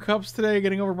 32 cups today,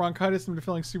 getting over bronchitis and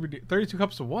feeling super deep. 32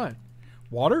 cups of what?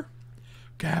 Water?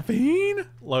 Caffeine?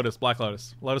 Lotus, Black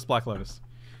Lotus. Lotus, Black Lotus.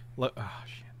 Oh,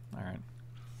 shit. All right.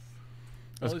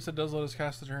 At least it does let us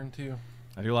cast a turn too.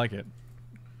 I do like it.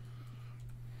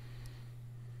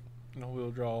 No,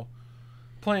 we'll draw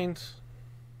planes.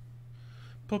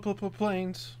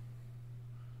 Planes.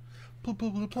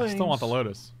 Planes. I still want the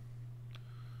Lotus.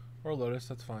 Or Lotus,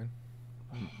 that's fine.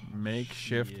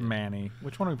 Makeshift Manny.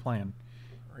 Which one are we playing?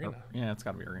 Arena. Yeah, it's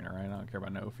got to be Arena, right? I don't care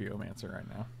about no Ophiomancer right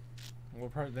now. Well,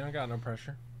 they don't got no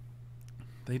pressure.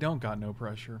 They don't got no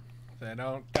pressure. They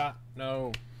don't got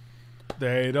no.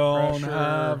 They don't Pressure.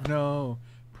 have no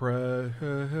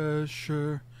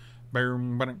pressure. Burr,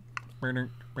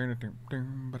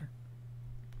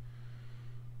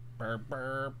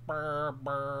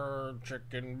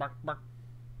 chicken buck buck.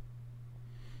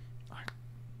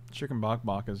 Chicken Bok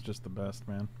Bok is just the best,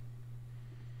 man.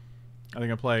 I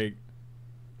think I play.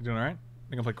 You doing alright? I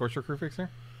think I play Courser Crew Fixer?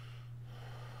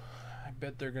 I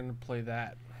bet they're gonna play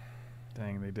that.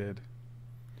 Dang, they did.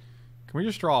 Can we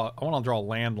just draw? I want to draw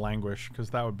Land Languish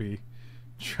because that would be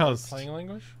just. Playing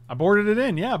language? I boarded it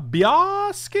in, yeah.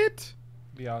 Biosket?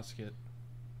 Biosket.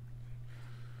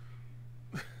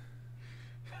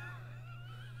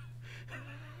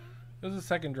 It was a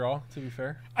second draw, to be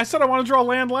fair. I said I want to draw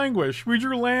Land Languish. We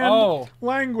drew Land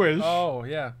Languish. Oh,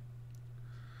 yeah.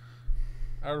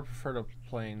 I would prefer to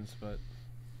planes, but...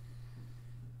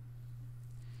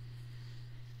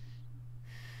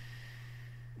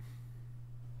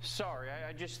 Sorry,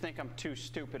 I just think I'm too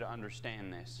stupid to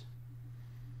understand this.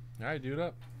 Alright, do it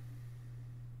up.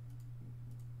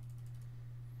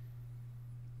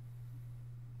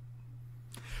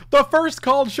 The first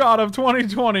called shot of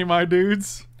 2020, my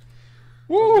dudes.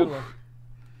 Woo!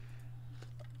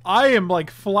 I am like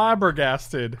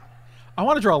flabbergasted. I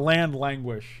want to draw Land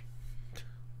Languish.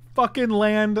 Fucking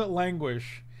Land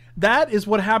Languish. That is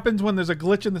what happens when there's a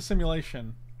glitch in the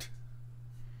simulation.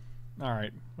 All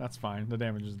right, that's fine. The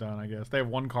damage is done, I guess. They have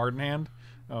one card in hand.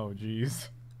 Oh, jeez.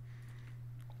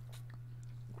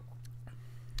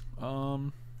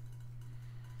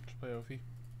 Just play Ophi.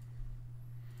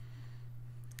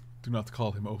 Do not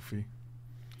call him Ophi.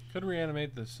 Could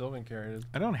reanimate the Sylvan carrier.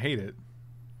 I don't hate it.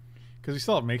 Because we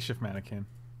still have makeshift mannequin.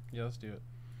 Yeah, let's do it.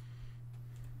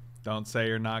 Don't say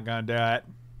you're not gonna do it.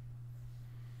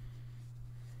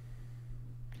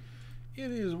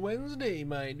 It is Wednesday,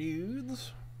 my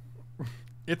dudes.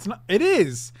 It's not. It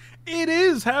is. It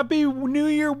is Happy New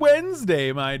Year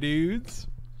Wednesday, my dudes.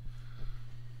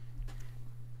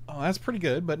 Oh, that's pretty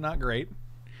good, but not great.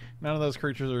 None of those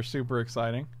creatures are super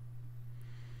exciting.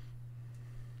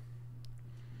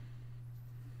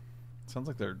 Sounds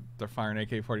like they're firing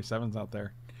AK-47s out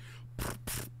there.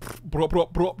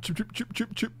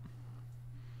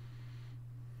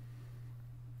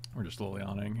 We're just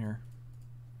Lilianaing here.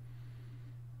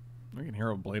 We can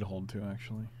hero blade hold too,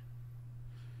 actually.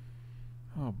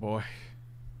 Oh boy.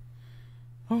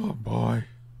 Oh boy.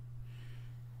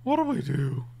 What do we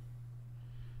do?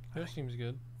 That seems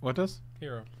good. What does?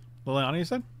 Hero. Liliana, you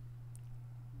said?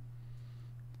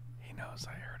 He knows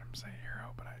I heard him say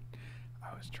hero, but I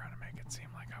was trying to make it seem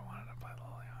like I wanted to play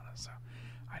Liliana, so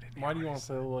I didn't. Why do you want to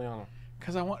play Liliana?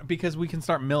 Because we can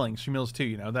start milling. She mills 2,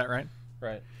 you know that, right?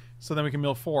 Right. So then we can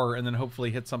mill 4 and then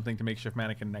hopefully hit something to makeshift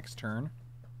mannequin next turn.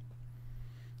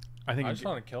 I just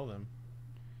want to kill them.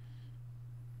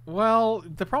 Well,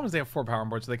 the problem is they have 4 power on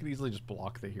board, so they could easily just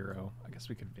block the hero. I guess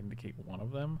we could vindicate one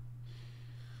of them.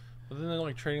 But then they're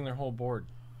like trading their whole board.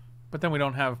 But then we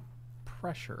don't have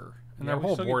pressure, and Yeah, their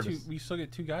whole board we is. still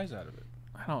get 2 guys out of it.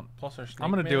 I don't. Plus our snake I'm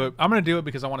gonna do it. I'm gonna do it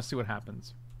because I want to see what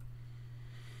happens.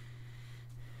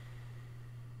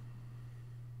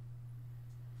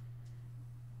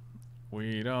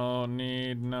 We don't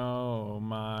need no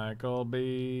Michael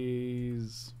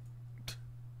B's.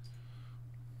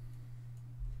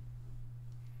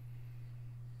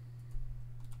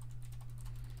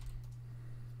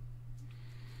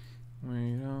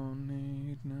 We don't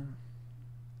need no.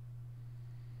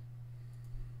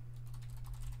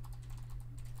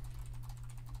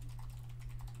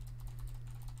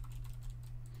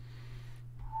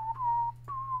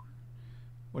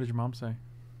 What did your mom say?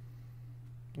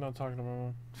 I'm not talking to my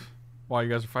mom. Why, you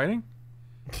guys are fighting?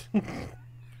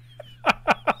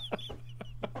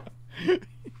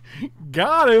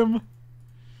 Got him!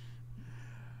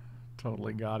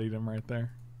 Totally got him right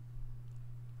there.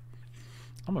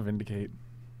 I'm gonna vindicate.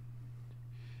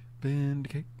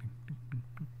 Vindicate.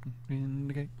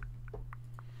 Vindicate.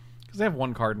 Because they have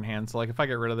 1 card in hand, so like if I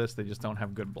get rid of this, they just don't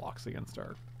have good blocks against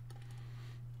our...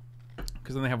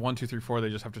 Because then they have 1, 2, 3, 4, they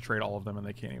just have to trade all of them and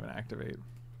they can't even activate.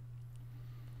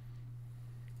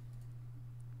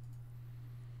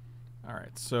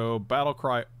 Alright, so Battle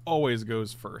Cry always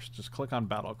goes first. Just click on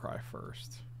Battle Cry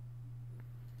first.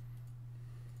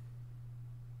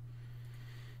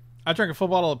 I drank a full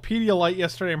bottle of Pedialyte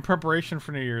yesterday in preparation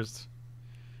for New Year's.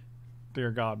 Dear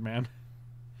God, man.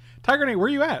 Tiger Nate, where are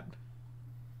you at?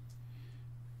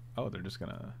 Oh, they're just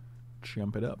gonna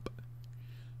jump it up.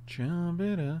 Jump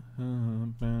it up.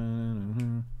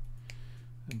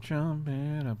 Jump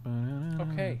it up.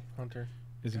 Okay, Hunter.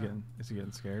 Is he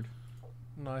getting scared?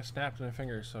 No, I snapped my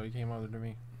fingers, so he came over to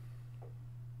me.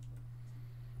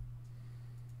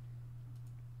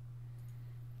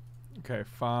 Okay,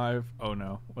 5. Oh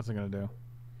no. What's it gonna do?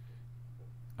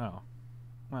 Oh.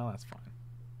 Well, that's fine.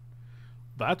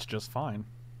 That's just fine.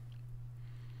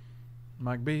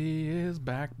 Mike B is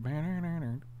back.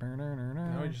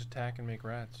 Now we just attack and make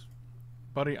rats.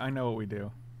 Buddy, I know what we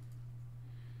do.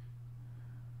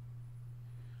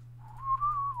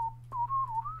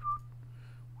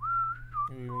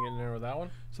 You even get in there with that one?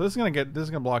 So this is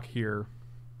gonna block here.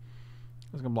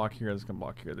 This is gonna block here. This is gonna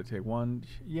block here. They take 1.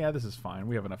 Yeah, this is fine.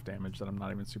 We have enough damage that I'm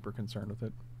not even super concerned with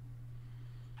it.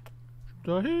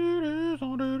 The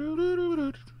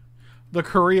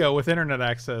Korea with internet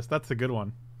access. That's the good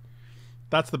one.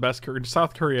 That's the best Korea.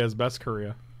 South Korea is best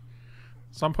Korea.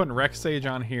 So I'm putting Rex Sage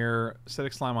on here,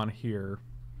 Acidic Slime on here.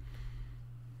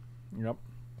 Yep.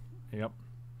 Yep.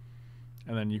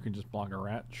 And then you can just block a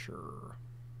rat? Sure.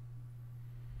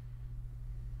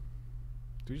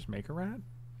 Do you just make a rat?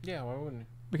 Yeah, why wouldn't you?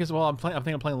 Because, well, I'm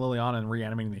thinking of playing Liliana and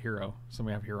reanimating the hero. So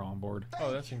we have hero on board.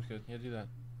 Oh, that seems good. Yeah, do that.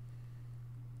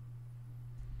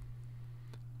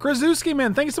 Krasuski,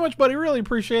 man, thank you so much, buddy. Really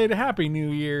appreciate it. Happy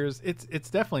New Year's. It's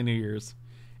definitely New Year's.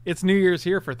 It's New Year's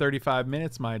here for 35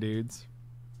 minutes, my dudes.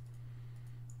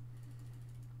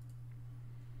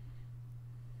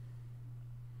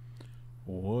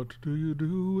 What do you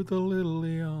do with a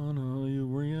Liliana? You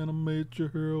reanimate your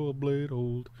hero a blade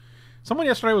hold. Someone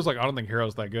yesterday was like, I don't think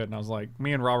Hero's that good. And I was like,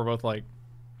 me and Rob were both like,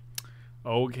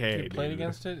 okay, You played dude.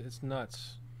 against it? It's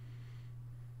nuts.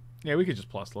 Yeah, we could just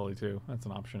plus Lily too. That's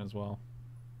an option as well.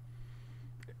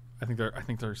 I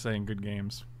think they're saying good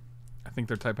games. I think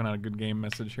they're typing out a good game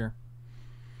message here.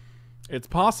 It's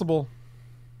possible.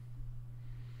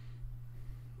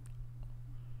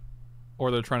 Or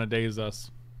they're trying to daze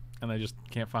us and they just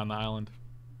can't find the island.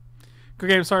 Good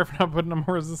game, sorry for not putting them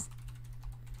more. This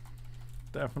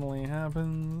definitely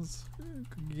happens.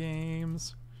 Good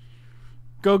games.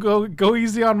 Go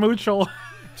easy on Moochel.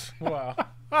 Wow.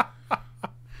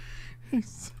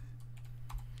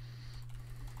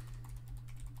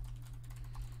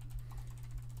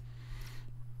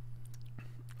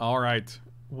 All right.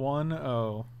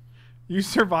 1-0. You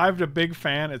survived a big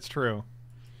fan. It's true.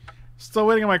 Still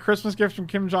waiting on my Christmas gift from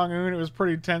Kim Jong-un. It was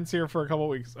pretty tense here for a couple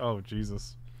weeks. Oh,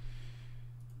 Jesus.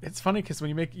 It's funny because when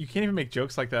you can't even make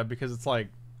jokes like that because it's like,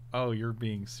 oh, you're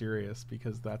being serious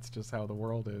because that's just how the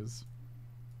world is.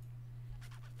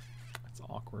 It's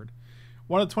awkward.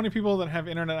 One of the 20 people that have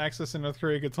internet access in North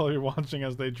Korea could totally be watching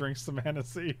as they drink some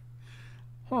Hennessy.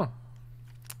 Huh.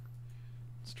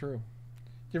 It's true.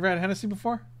 You ever had Hennessy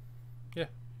before? Yeah.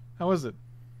 How was it?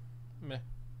 Meh.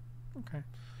 Okay.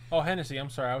 Oh, Hennessy. I'm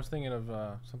sorry. I was thinking of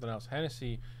something else.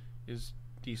 Hennessy is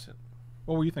decent.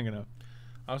 What were you thinking of?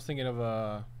 I was thinking of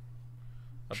a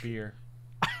beer.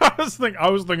 I was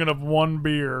thinking of one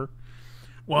beer.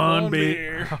 One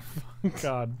beer.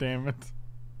 God damn it.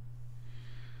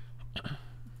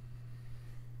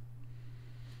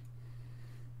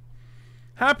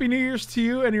 Happy New Year's to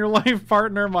you and your life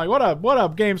partner, Mike. What up? What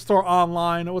up, Game Store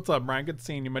Online? What's up, Brian? Good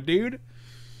seeing you, my dude.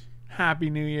 Happy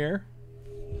New Year.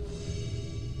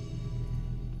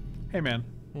 Hey, man.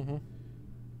 Mm-hmm.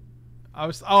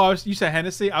 You said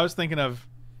Hennessy? I was thinking of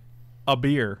a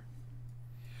beer.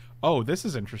 Oh, this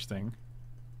is interesting.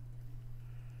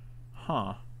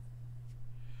 Huh.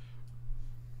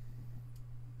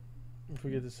 If we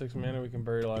get the 6 mana, we can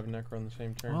bury alive Necro on the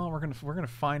same turn. Well, we're gonna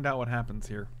find out what happens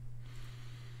here.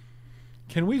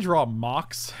 Can we draw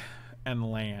Mox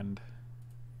and land?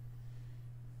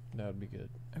 That would be good.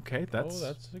 Okay, that's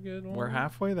a good one. we're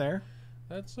halfway there.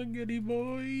 That's a goodie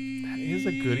boy. That is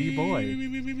a goodie boy.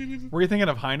 Were you thinking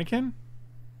of Heineken?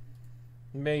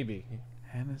 Maybe.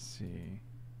 Hennessy.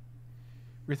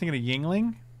 Were you thinking of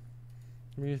Yingling?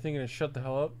 Were you thinking of shut the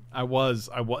hell up? I was.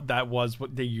 That was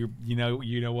what you know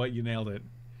what, you nailed it.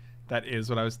 That is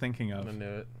what I was thinking of. I knew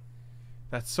it.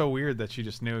 That's so weird that she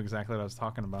just knew exactly what I was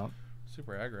talking about.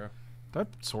 Super aggro. That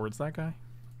swords that guy?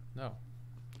 No.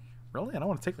 Really? I don't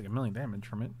want to take like 1 million damage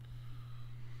from it.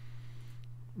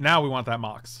 Now we want that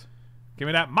Mox. Give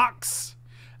me that Mox!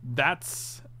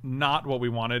 That's not what we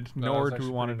wanted, No, nor that's do we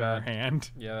actually want it in pretty our bad.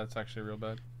 hand. Yeah, that's actually real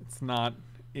bad. It's not.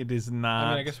 It is not. I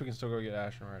mean, I guess we can still go get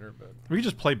Ashen Rider, but we could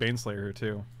just play Baneslayer here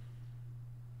too.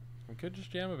 we could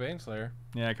just jam a Baneslayer.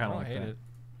 Yeah, I I kind of don't like hate that. it.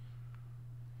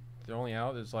 The only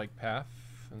out is like Path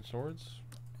and Swords.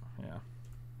 Yeah.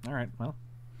 All right. Well,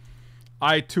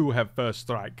 I too have first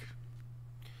strike.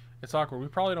 It's awkward. We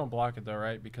probably don't block it though,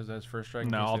 right? Because as first strike.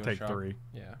 No, in case I'll they have a take shock. 3.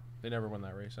 Yeah, they never win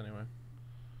that race anyway.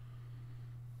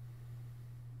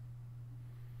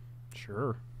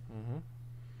 Sure. Mm-hmm.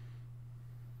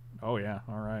 Oh yeah.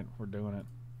 All right. We're doing it.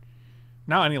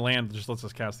 Now any land just lets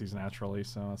us cast these naturally,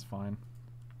 so that's fine.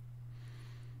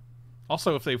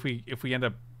 Also, if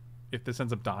this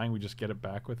ends up dying, we just get it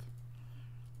back with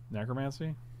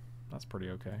Necromancy. That's pretty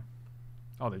okay.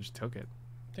 Oh, they just took it.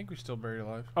 I think we still buried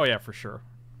alive. Oh yeah, for sure.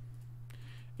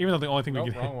 Even though the only thing Nope,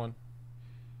 we could wrong hit. one.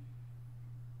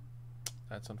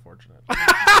 That's unfortunate.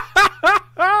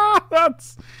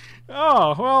 That's.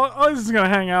 Oh well, oh, this is gonna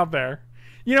hang out there.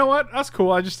 You know what? That's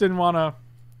cool. I just didn't want to.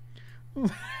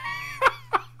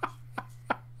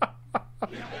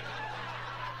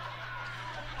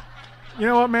 You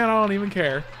know what, man? I don't even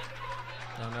care.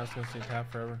 No, now it's gonna stay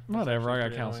tapped forever. That's Whatever. I actually got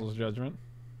pretty Council's Judgment.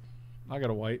 I got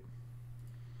a white.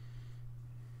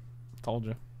 Told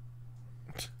you.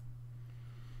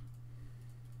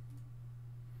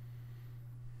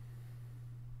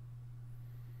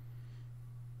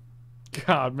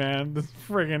 God, man, this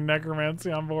friggin'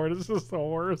 necromancy on board is just the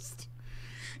worst.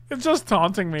 It's just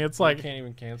taunting me. It's annoying. like You can't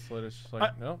even cancel it. It's just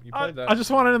like, no, you played that. I just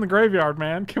want it in the graveyard,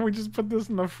 man. Can we just put this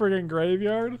in the friggin'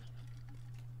 graveyard?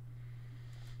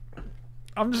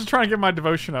 I'm just trying to get my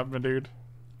devotion up, my dude.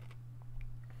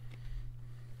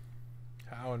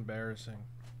 How embarrassing.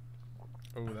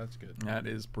 Oh, that's good. That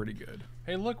is pretty good.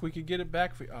 Hey, look, we could get it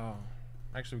back. Oh,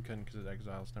 actually, we couldn't because it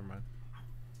exiles. Never mind.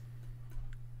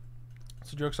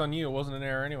 So joke's on you. It wasn't an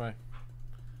error anyway.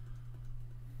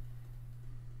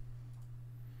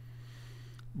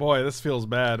 Boy, this feels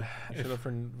bad. You should have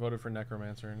voted for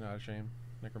Necromancer, not a shame.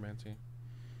 Necromancy.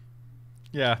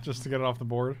 Yeah, just to get it off the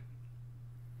board.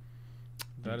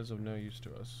 That is of no use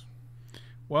to us.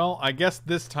 Well, I guess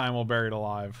this time we'll bury it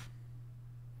alive.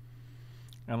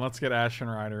 And let's get Ashen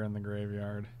Rider in the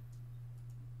graveyard.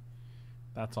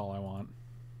 That's all I want.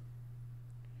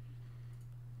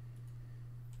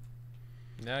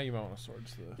 Now you might want to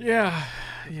swords the... Yeah,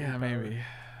 maybe.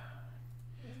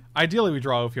 Ideally, we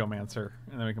draw Ophiomancer,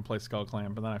 and then we can play Skull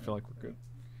Clamp, but then I feel like we're good.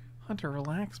 Hunter,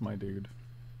 relax, my dude.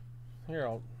 Here,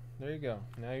 there you go.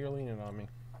 Now you're leaning on me.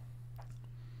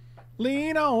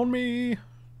 Lean on me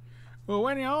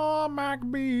when you're Mac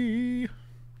B.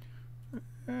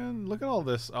 And look at all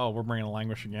this. Oh, we're bringing a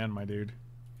Languish again, my dude.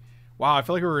 Wow, I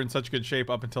feel like we were in such good shape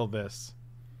up until this.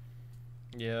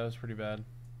 Yeah, that was pretty bad.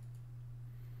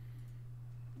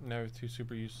 Now we have 2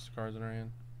 super useless cards in our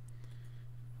hand.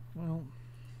 Well,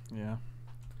 yeah.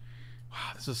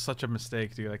 Wow, this is such a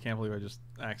mistake, dude. I can't believe I just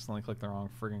accidentally clicked the wrong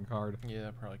friggin' card. Yeah,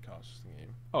 that probably cost us the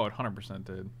game. Oh, it 100%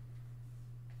 did.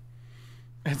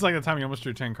 It's like the time you almost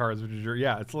drew 10 cards, which is your...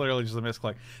 Yeah, it's literally just a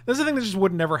misclick. This is the thing that just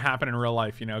would never happen in real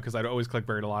life, you know, because I'd always click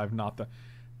Buried Alive, not the...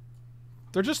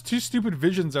 They're just 2 stupid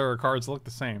Visions era cards that look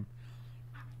the same.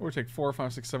 Or we take 4,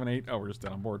 5, 6, 7, 8. Oh, we're just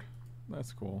dead on board.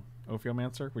 That's cool.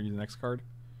 Ophiomancer? We use the next card?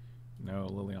 No,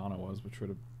 Liliana was, which would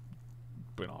have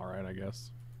been alright, I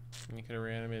guess. You could have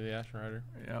reanimated the Ashen Rider.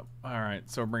 Yep. Alright,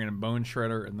 so we're bringing in Bone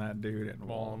Shredder and that dude and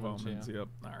Wall of Omens, Omens. Yep.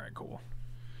 Alright, cool.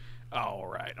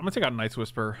 Alright. I'm going to take out Night's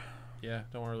Whisper. Yeah,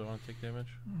 don't really want to take damage.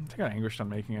 Take out Anguished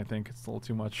Unmaking, I think. It's a little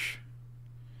too much.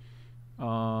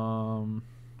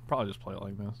 Probably just play it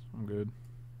like this. I'm good.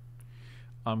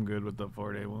 I'm good with the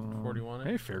 4-day wound. 41.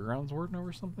 Hey, Fairgrounds Warden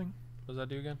over something? What does that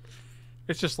do again?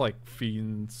 It's just like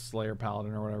Fiend, Slayer,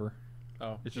 Paladin, or whatever.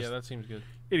 Oh, It's yeah, just- that seems good.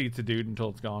 It eats a dude until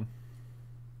it's gone.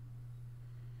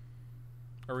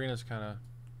 Arena's kind of...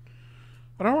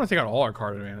 I don't want to take out all our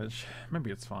card advantage.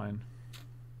 Maybe it's fine.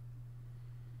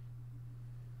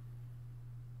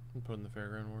 I'm putting the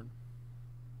Fairground Ward.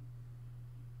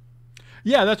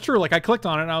 Yeah, that's true. Like, I clicked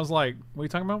on it and I was like, what are you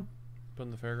talking about?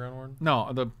 Putting the Fairground Ward?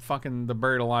 No, the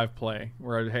Buried Alive play,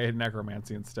 where I had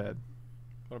Necromancy instead.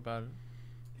 What about it?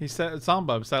 He said,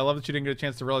 Sombub said, I love that you didn't get a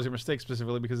chance to realize your mistake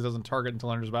specifically because it doesn't target until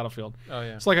it enters the battlefield. Oh,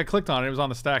 yeah. So, like, I clicked on it, it was on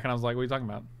the stack, and I was like, what are you talking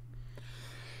about?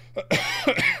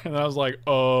 And I was like,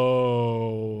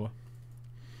 oh.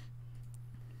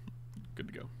 Good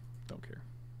to go. Don't care.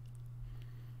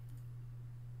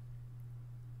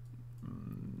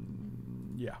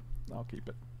 Yeah, I'll keep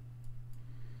it.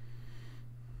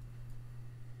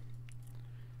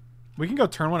 We can go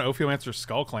turn 1 Ophiomancer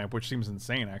Skull Clamp, which seems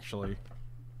insane, actually.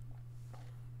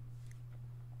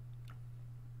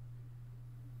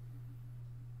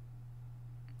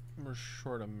 We're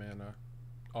short of mana.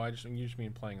 Oh, you just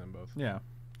mean playing them both. Yeah.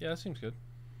 Yeah, that seems good.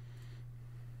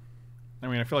 I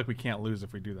mean, I feel like we can't lose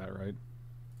if we do that, right?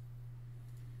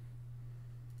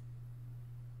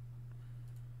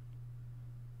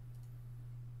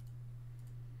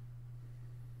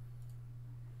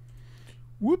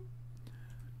 Whoop.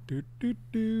 Do do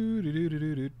do do do do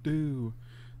do do do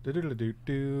do do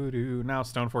do do. Now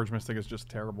Stoneforge Mystic is just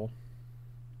terrible.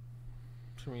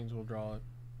 Which means we'll draw it.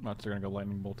 Not they're gonna go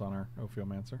Lightning Bolt on our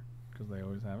Ophiomancer because they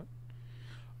always have it.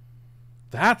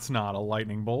 That's not a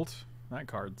Lightning Bolt. That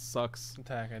card sucks.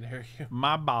 Attack, I dare you.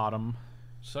 My bottom.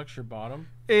 Sucks your bottom.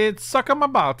 It's suck on my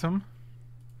bottom.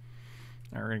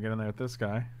 Alright, we're gonna get in there with this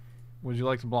guy. Would you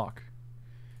like to block?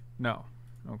 No.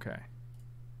 Okay.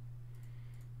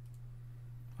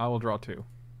 I will draw 2.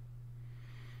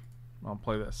 I'll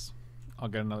play this. I'll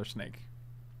get another snake.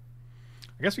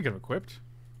 I guess we could have equipped.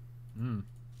 No,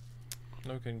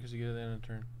 we couldn't because you get it at the end of the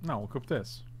turn. No, we'll equip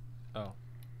this. Oh.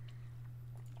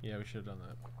 Yeah, we should have done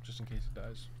that. Just in case it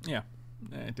dies. Yeah.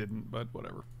 It didn't, but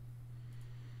whatever.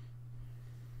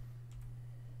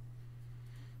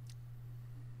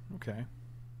 Okay.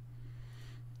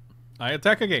 I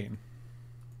attack again.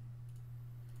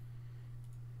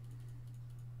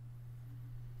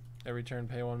 Every turn,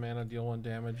 pay 1 mana, deal 1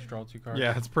 damage, draw 2 cards.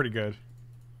 Yeah, it's pretty good.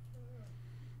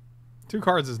 2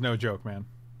 cards is no joke, man.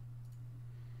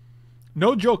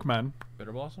 No joke, man.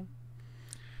 Bitter Blossom?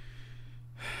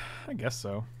 I guess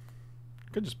so.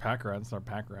 Could just pack rat and start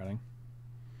pack ratting.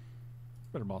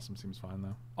 Bitter Blossom seems fine,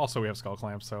 though. Also, we have Skull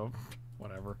Clamp, so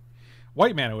whatever.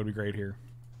 White mana would be great here.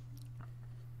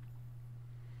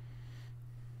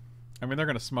 I mean, they're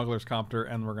going to Smuggler's Copter,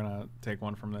 and we're going to take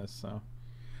 1 from this, so...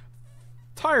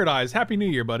 Tired Eyes, Happy New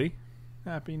Year, buddy.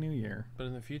 Happy New Year. But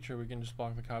in the future, we can just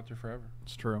block the copter forever.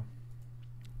 It's true.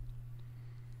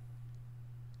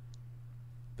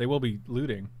 They will be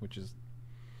looting, which is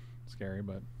scary,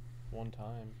 but... 1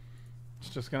 time. It's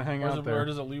just gonna hang Or, out there. or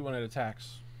does it loot when it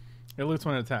attacks? It loots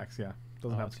when it attacks. Yeah,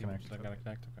 doesn't have it's to connect. I gotta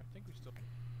connect. Okay. I think we still.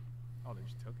 Oh, they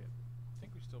just took it. I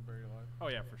think we still buried alive. Oh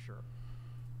yeah, for sure.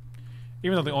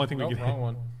 Even though the only thing we Nope, could wrong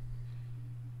one.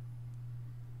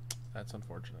 That's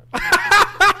unfortunate.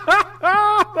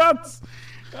 That's.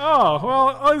 Oh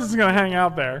well, this is gonna hang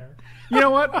out there. You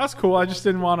know what? That's cool. I just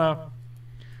didn't want to.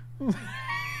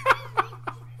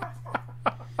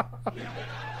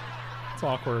 It's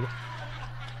awkward.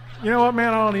 You know what,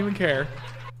 man? I don't even care.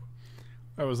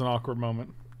 That was an awkward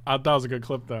moment. That was a good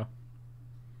clip, though.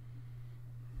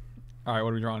 All right,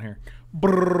 what are we drawing here?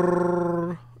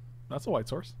 Brrr. That's a white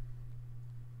source.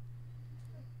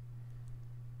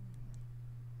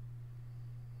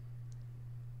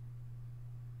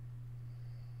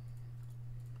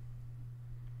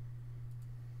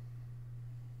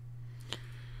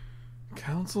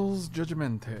 Council's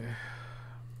Judgmente.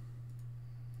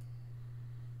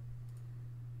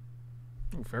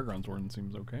 Oh, Fairgrounds Warden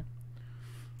seems okay.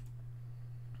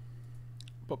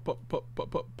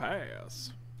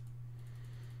 Pass.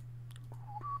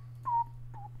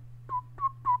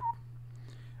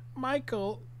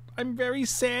 Michael, I'm very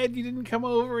sad you didn't come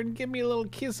over and give me a little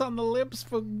kiss on the lips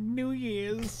for New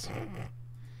Year's.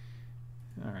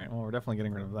 Alright, well, we're definitely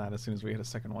getting rid of that as soon as we hit a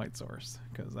second white source,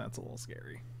 because that's a little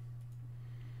scary.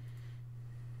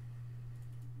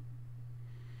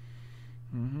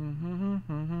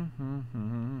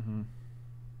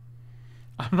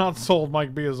 I'm not sold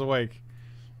Mike B is awake.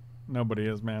 Nobody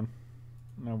is, man.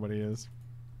 Nobody is.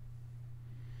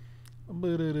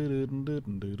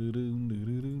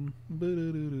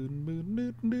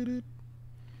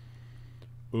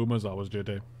 Umazawa's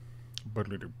JT.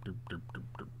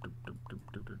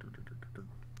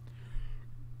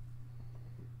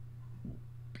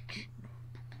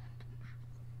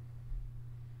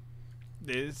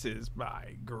 This is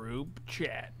my group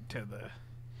chat to the...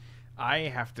 I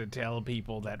have to tell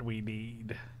people that we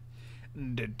need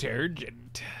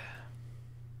detergent.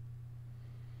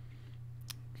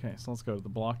 Okay, so let's go to the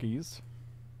blockies.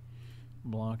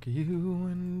 Block you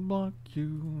and block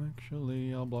you.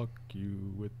 Actually, I'll block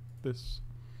you with this.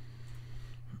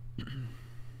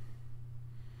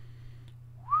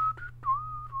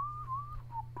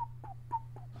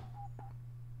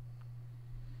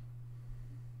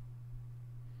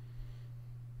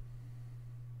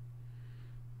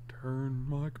 Turn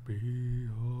Mike B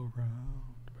around.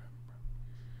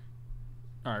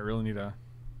 Alright, really need a...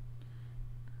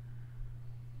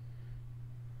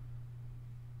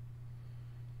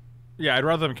 Yeah, I'd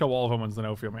rather them kill Wall of Omens than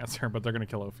Ophiomancer, but they're going to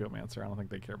kill Ophiomancer. I don't think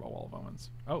they care about Wall of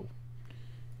Omens. Oh.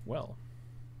 Well.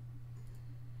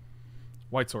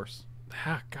 White Source.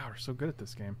 Ah, God, we're so good at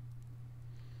this game.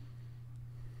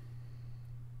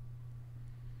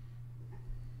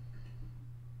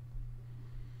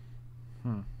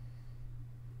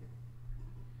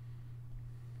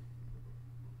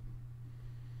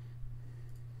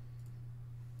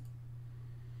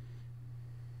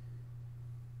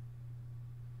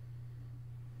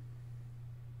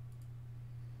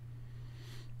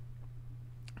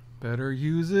 Better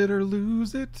use it or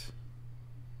lose it.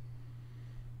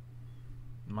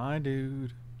 My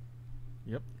dude.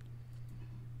 Yep.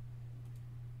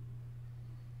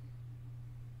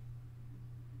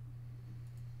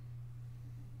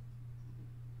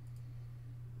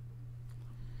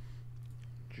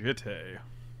 Jitte.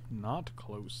 Not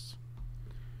close.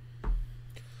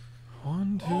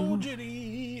 1, 2. Oh,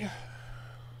 Jitty.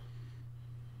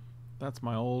 That's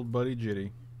my old buddy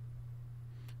Jitty.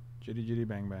 Jitty Jitty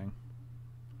Bang Bang.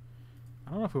 I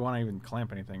don't know if we want to even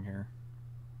clamp anything here.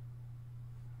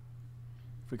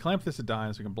 If we clamp this, it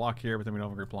dies. We can block here, but then we don't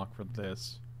have a great block for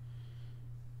this.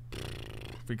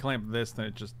 If we clamp this, then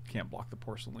it just can't block the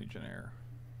Porcelain Legionnaire.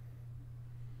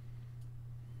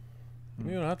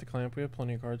 We don't have to clamp. We have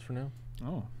plenty of cards for now.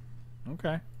 Oh,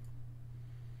 okay.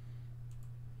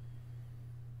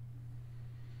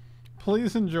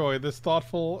 Please enjoy this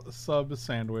thoughtful sub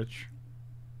sandwich.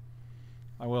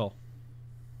 I will.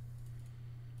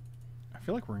 I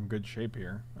feel like we're in good shape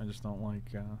here. I just don't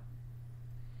like I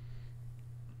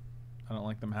don't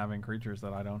like them having creatures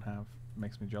that I don't have. It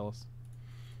makes me jealous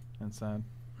and sad.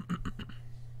 You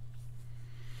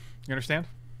understand?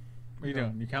 What are you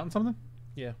doing? You counting something?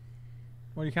 Yeah.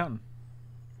 What are you counting?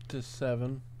 To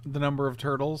 7. The number of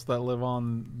turtles that live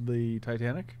on the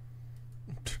Titanic?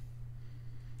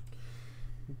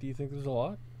 Do you think there's a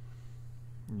lot?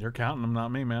 You're counting them, not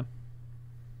me, man.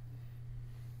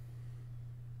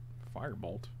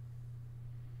 Firebolt.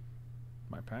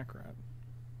 My pack rat.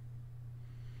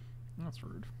 That's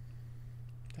rude.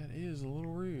 That is a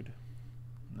little rude.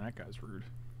 That guy's rude.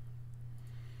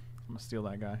 I'm gonna steal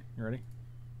that guy. You ready?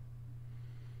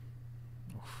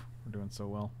 Oof, we're doing so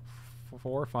well.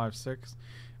 4, 5, 6.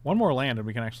 One more land and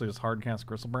we can actually just hard cast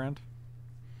Gristlebrand.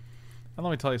 And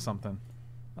let me tell you something.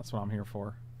 That's what I'm here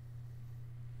for.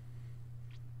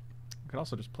 We could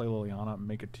also just play Liliana and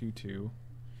make a 2/2.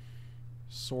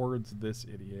 Swords this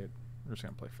idiot. We're just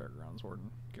gonna play Fairgrounds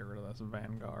Warden. Get rid of this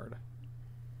Vanguard.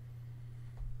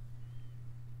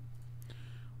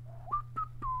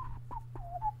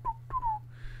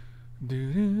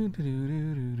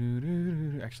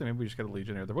 Actually, maybe we just get a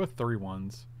Legionnaire. They're both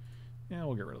 3/1s. Yeah,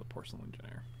 we'll get rid of the Porcelain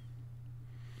Legionnaire.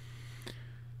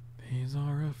 These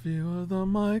are a few of the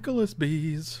Michaelis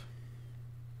bees.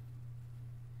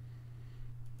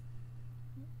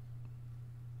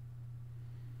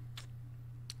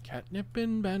 Catnip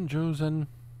and banjos and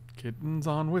Kittens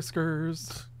on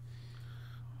whiskers.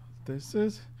 This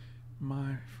is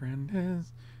my friend.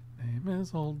 His name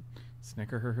is Old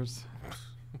Snickers.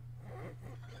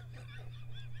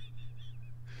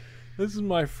 this is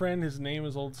my friend. His name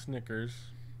is Old Snickers.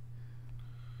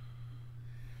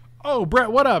 Oh,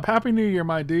 Brett, what up? Happy New Year,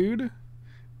 my dude.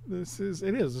 This is,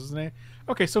 isn't it?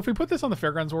 Okay, so if we put this on the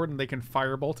Fairgrounds Warden, they can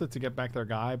firebolt it to get back their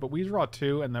guy, but we draw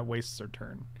 2 and that wastes their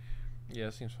turn. Yeah,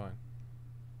 seems fine.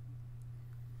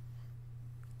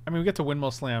 I mean, we get to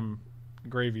Windmill Slam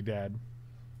Gravy Dad.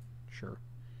 Sure.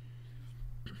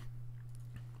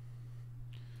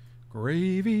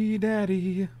 Gravy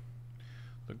Daddy.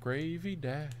 The Gravy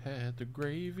Dad, the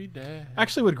Gravy Dad.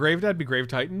 Actually, would Grave Dad be Grave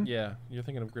Titan? Yeah, you're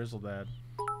thinking of Grizzle Dad.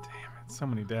 Damn it, so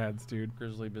many dads, dude.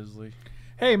 Grizzly Bisley.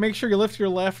 Hey, make sure you lift your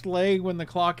left leg when the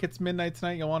clock hits midnight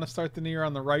tonight. You'll want to start the new year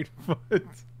on the right foot.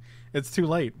 It's too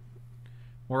late.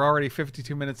 We're already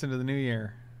 52 minutes into the new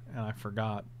year, and I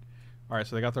forgot. All right,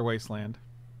 so they got their Wasteland.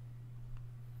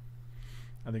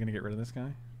 Are they going to get rid of this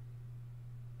guy?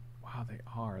 Wow, they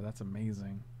are. That's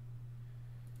amazing.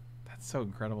 That's so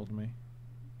incredible to me.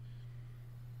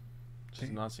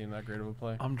 Just not seeing that great of a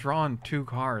play. I'm drawing 2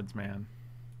 cards, man.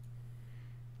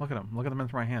 Look at them. Look at them in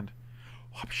my hand.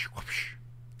 Whoopsh, whoopsh.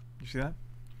 You see that?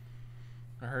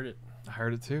 I heard it. I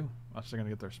heard it too. They're going to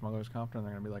get their Smuggler's Copter and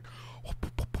they're going to be like...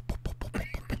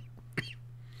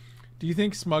 Do you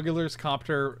think Smuggler's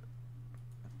Copter...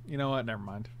 You know what? Never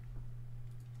mind.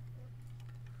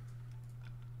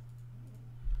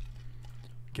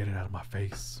 Get it out of my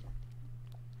face.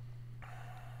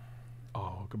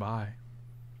 Oh, goodbye.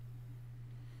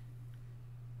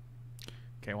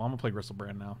 Okay, well, I'm going to play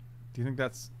Gristlebrand now. Do you think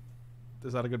that's...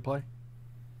 Is that a good play?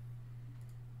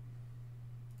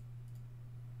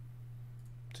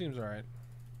 Seems alright.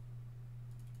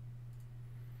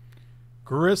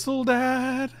 Gristle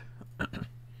Dad!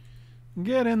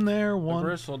 Get in there, one. The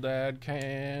Gristle Dad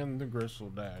can. The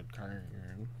Gristle Dad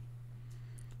can.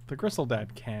 The Gristle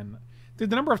Dad can.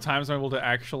 Dude, the number of times I'm able to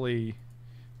actually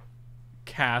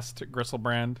cast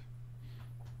Gristlebrand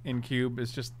in Cube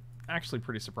is just actually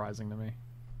pretty surprising to me.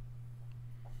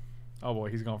 Oh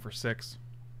boy, he's going for 6.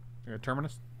 You got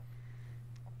Terminus?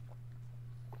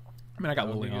 I mean, I got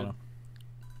Liliana.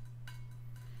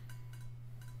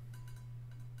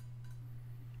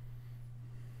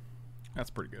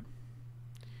 That's pretty good.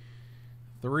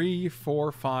 3,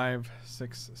 4, 5,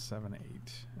 6, 7,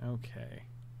 8. Okay.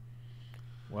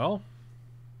 Well.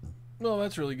 No,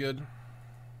 that's really good.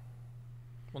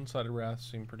 One-sided Wrath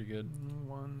seemed pretty good.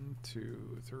 1,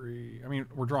 2, 3. I mean,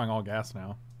 we're drawing all gas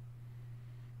now.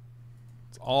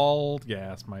 It's all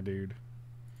gas, my dude.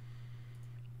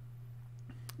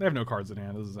 They have no cards in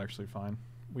hand. This is actually fine.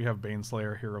 We have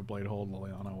Baneslayer, Hero Bladehold,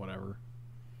 Liliana, whatever.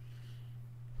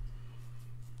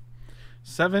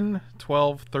 7,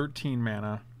 12, 13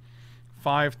 mana.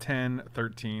 5, 10,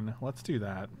 13. Let's do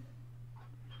that.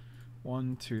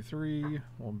 1, 2, 3.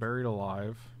 We'll bury it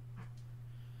alive.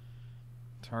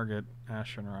 Target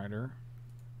Ashen Rider.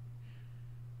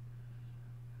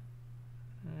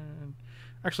 And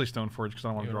actually Stoneforge because I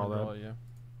don't want to draw that. Yeah.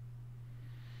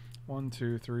 1,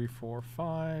 2, 3, 4,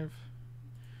 5.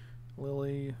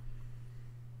 Lily.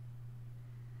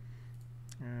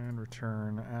 And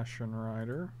return Ashen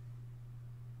Rider.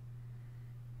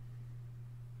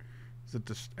 Is it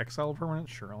just exile a permanent?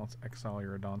 Sure, let's exile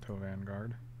your Adonto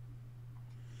Vanguard.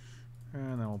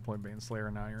 And then we'll play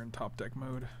Baneslayer. Now you're in top deck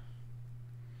mode.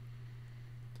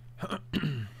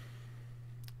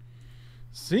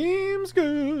 Seems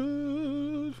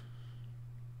good.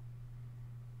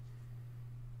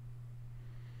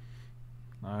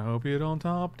 I hope you don't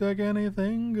top deck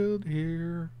anything good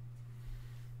here.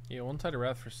 Yeah, One-sided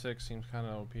Wrath for 6 seems kind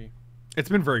of OP. It's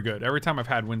been very good. Every time I've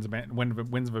had Winds of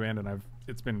Abandon,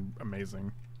 it's been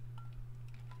amazing.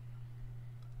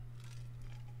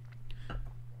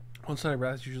 One sided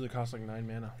wrath usually costs like 9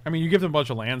 mana. I mean, you give them a bunch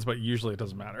of lands, but usually it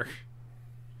doesn't matter.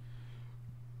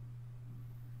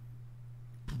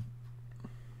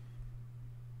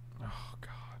 Oh,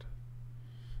 God.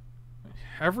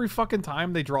 Every fucking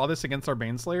time they draw this against our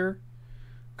Baneslayer?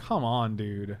 Come on,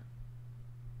 dude.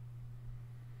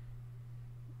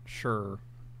 Sure.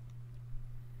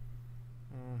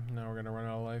 Now we're gonna run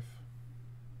out of life.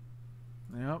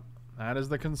 Yep, that is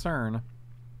the concern.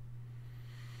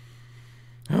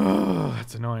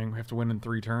 That's annoying. We have to win in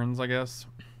 3 turns, I guess.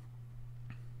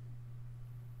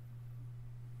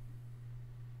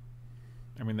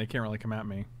 I mean, they can't really come at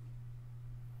me.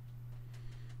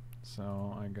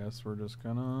 So, I guess we're just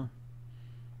gonna...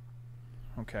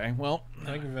 Okay, well...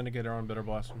 I can Vindicator on Bitter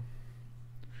Blossom.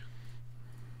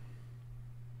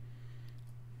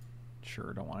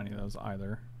 Sure, don't want any of those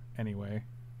either. Anyway.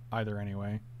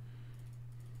 Anyway.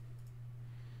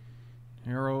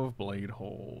 Hero of Blade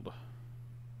Hold.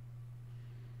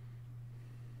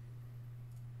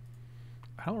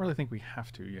 I don't really think we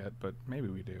have to yet, but maybe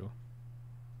we do.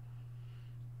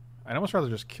 I'd almost rather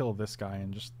just kill this guy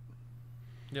and just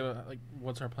Yeah, but like,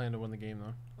 what's our plan to win the game,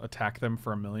 though? attack them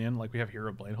for 1,000,000. Like we have Hero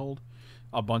of Blade Hold.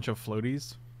 A bunch of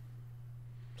floaties.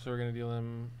 So we're gonna deal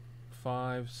them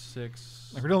 5,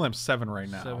 6. Like we're dealing them 7 right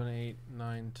now. 7, 8,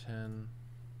 9, 10.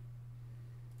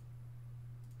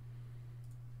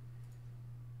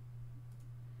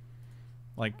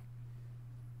 Like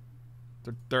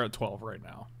they're at 12 right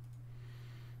now.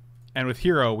 And with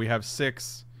Hero, we have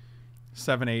 6,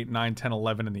 7, 8, 9, 10,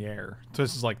 11 in the air. So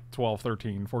this is like 12,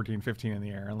 13, 14, 15 in the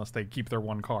air, unless they keep their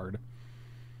 1 card.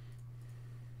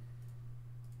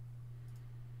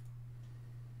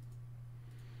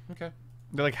 Okay.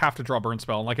 They like have to draw Burn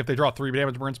Spell. And like if they draw 3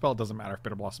 damage Burn Spell, it doesn't matter if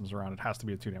Bitter Blossom's around. It has to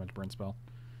be a 2 damage Burn Spell.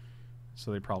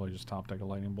 So they probably just top deck a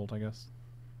Lightning Bolt, I guess.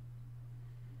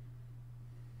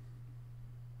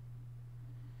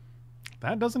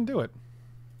 That doesn't do it.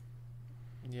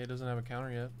 Yeah, it doesn't have a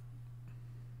counter yet.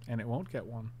 And it won't get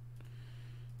one.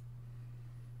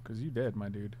 Because you did, my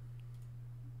dude.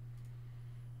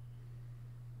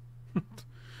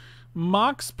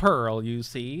 Mox Pearl, you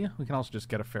see. We can also just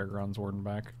get a Fairgrounds Warden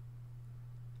back.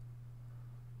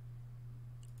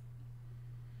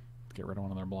 Get rid of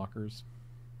one of their blockers.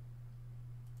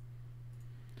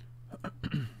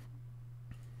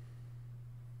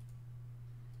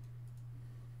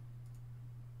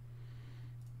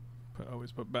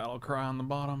 Always put Battle Cry on the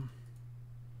bottom.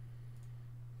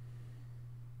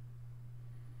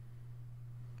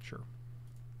 Sure.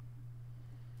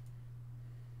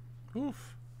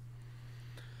 Oof.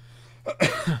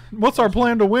 What's our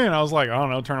plan to win? I was like, I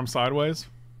don't know, turn them sideways.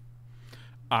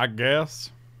 I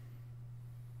guess.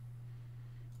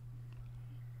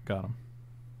 Got him.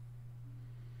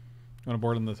 You want to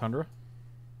board in the Tundra?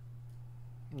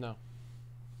 No.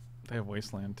 They have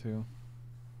Wasteland too.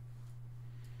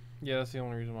 Yeah, that's the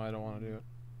only reason why I don't want to do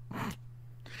it.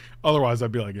 Otherwise,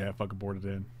 I'd be like, yeah, fucking board it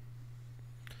in.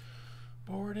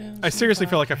 Board in. I seriously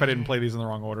feel like if I didn't play these in the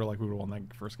wrong order, like we would have won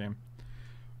that first game.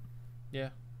 Yeah.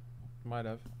 Might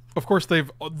have. Of course,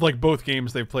 they've, like both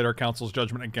games, they've played our Council's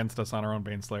Judgment against us on our own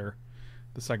Baneslayer.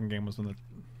 The second game was when the...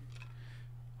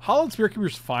 Hollowed Spirit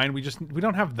Keeper's fine. We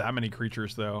don't have that many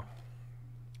creatures, though.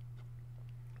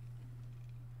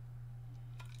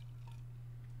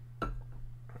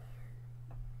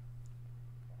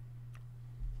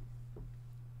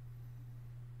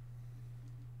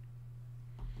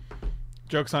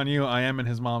 Joke's on you. I am in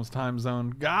his mom's time zone.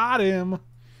 Got him.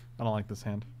 I don't like this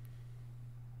hand.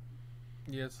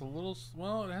 Yeah, it's a little...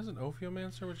 Well, it has an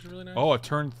Ophiomancer, which is really nice. Oh, a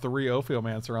turn 3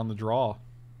 Ophiomancer on the draw.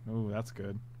 Ooh, that's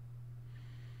good.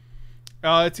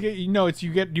 It's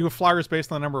you get flyers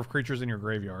based on the number of creatures in your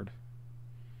graveyard.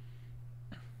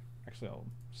 Actually, I'll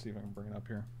see if I can bring it up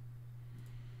here.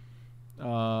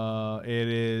 It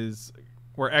is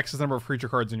where X is the number of creature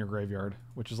cards in your graveyard,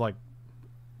 which is like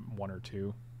 1 or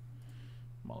 2.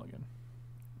 Mulligan.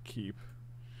 Keep.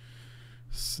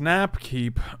 Snap,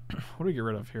 keep. What do we get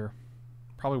rid of here?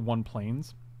 Probably 1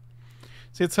 plains.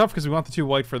 See, it's tough because we want the 2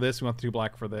 white for this, we want the 2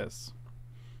 black for this.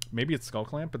 Maybe it's Skull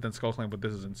Clamp, but then Skull Clamp with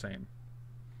this is insane.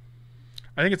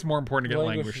 I think it's more important to get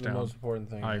Languish is down. the most important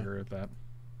thing. I agree with that.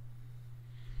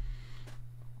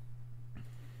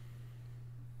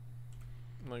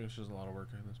 Languish is a lot of work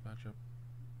in this matchup.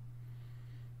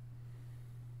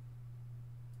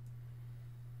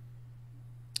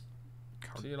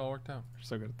 See, it all worked out. You're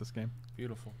so good at this game.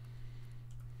 Beautiful.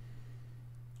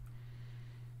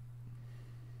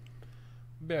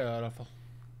 Beautiful.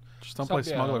 Just don't So play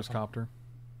Smuggler's beautiful. Copter.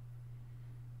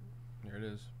 Here it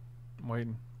is. I'm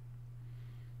waiting.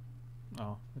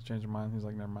 Oh, he's changed his mind. He's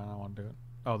like, never mind, I don't want to do it.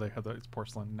 Oh, they have it's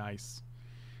porcelain. Nice.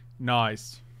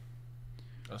 Nice.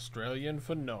 Australian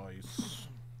for noise.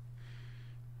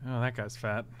 Oh, that guy's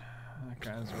fat. That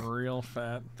guy's real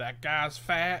fat. That guy's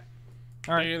fat.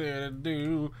 All right.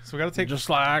 Do So we gotta take.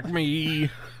 just like me.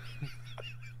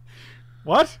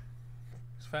 What?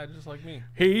 He's fat just like me.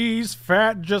 He's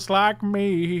fat just like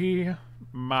me,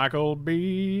 Michael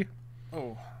B.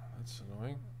 Oh, that's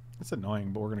annoying. It's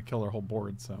annoying, but we're gonna kill our whole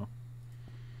board. So.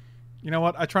 You know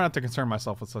what? I try not to concern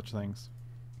myself with such things.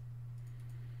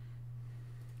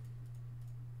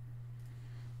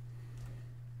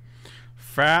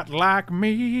 Fat like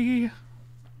me,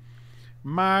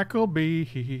 Michael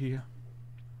B.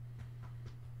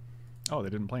 Oh, they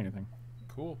didn't play anything.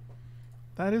 Cool.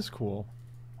 That is cool.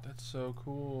 That's so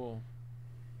cool.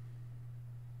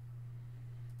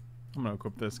 I'm gonna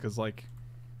equip this because, like,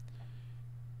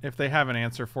 if they have an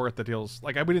answer for it that deals,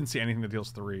 like, we didn't see anything that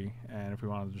deals 3, and if we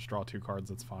wanted to just draw 2 cards,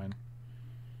 that's fine.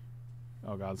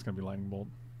 Oh god, it's gonna be lightning bolt.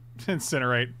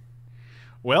 Incinerate.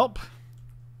 Welp.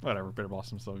 Whatever. Bitter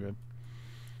Blossom's still good.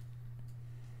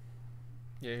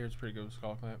 Yeah, here's pretty good with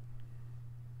Skull Clamp.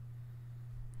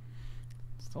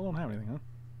 Still don't have anything, huh?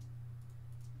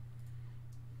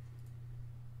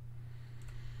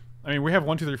 I mean, we have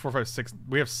 1, 2, 3, 4, 5, 6.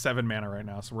 We have 7 mana right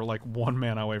now, so we're like 1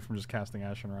 mana away from just casting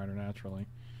Ashen Rider naturally.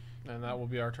 And that will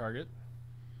be our target.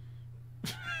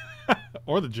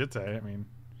 Or the Jitte, I mean.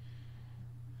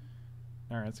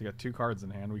 Alright, so you got 2 cards in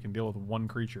hand. We can deal with 1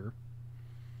 creature.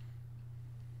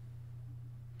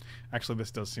 Actually,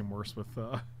 this does seem worse with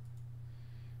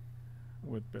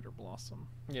Bitter Blossom.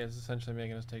 Yeah, it's essentially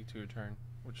making us take 2 a turn,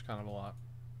 which is kind of a lot.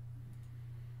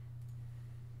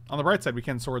 On the bright side, we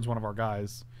can Swords one of our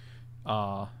guys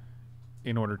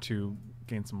in order to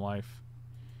gain some life.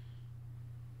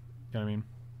 You know what I mean?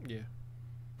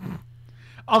 Yeah.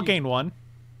 I'll gain 1.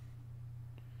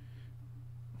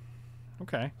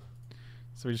 Okay.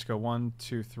 So we just go 1,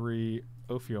 2, 3,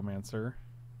 Ophiomancer.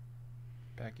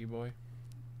 Packy boy.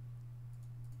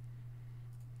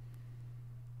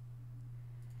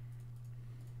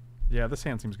 Yeah, this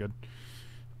hand seems good.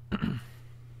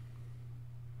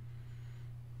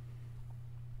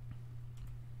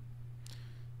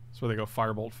 So they go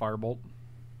Firebolt, Firebolt.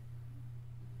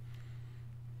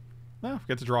 No, we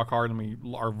get to draw a card, and we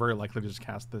are very likely to just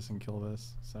cast this and kill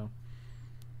this. So,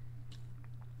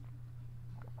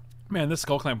 man, this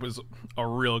Skull Clamp was a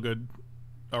real good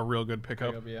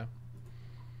pickup. Yeah.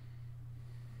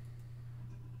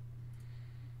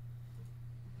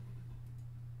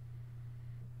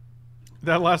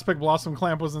 That last pick Blossom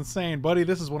Clamp was insane, buddy.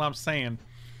 This is what I'm saying.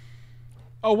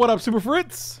 Oh, what up, Super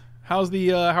Fritz? How's the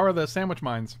how are the sandwich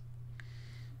mines?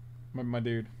 My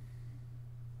dude.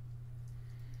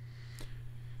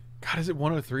 God, is it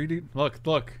 103, dude?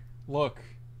 Look.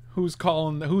 Who's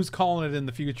calling it in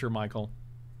the future, Michael?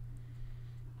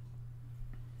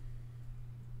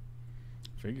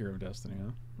 Figure of Destiny,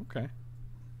 huh? Okay.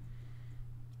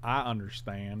 I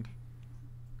understand.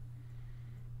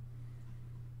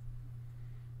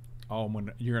 Oh,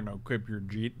 when you're gonna equip your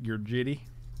jitty. Your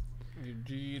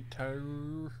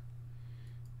G-toe.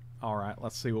 All right,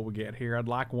 let's see what we get here. I'd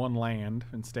like 1 land.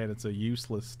 Instead, it's a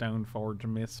useless Stoneforge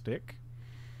Mystic.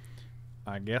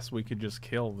 I guess we could just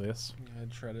kill this. Yeah,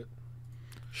 I'd shred it.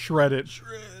 Shred it.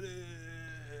 Shred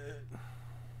it.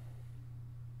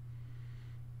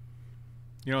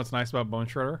 You know what's nice about Bone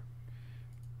Shredder?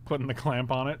 Putting the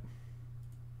clamp on it.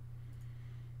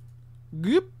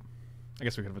 Goop. I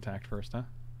guess we could have attacked first, huh?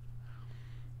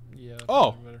 Yeah.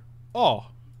 Oh. Oh.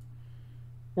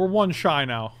 We're 1 shy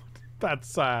now. That's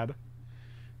sad.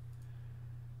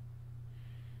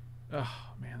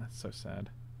 Oh, man, that's so sad.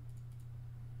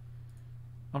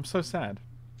 I'm so sad.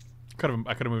 I could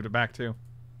have moved it back too.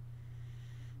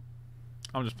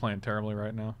 I'm just playing terribly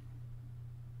right now.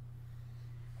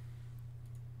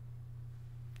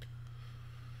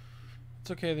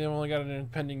 It's okay, they only got an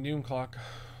impending doom clock.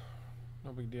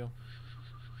 No big deal.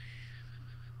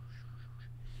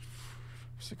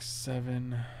 6,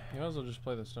 7. You might as well just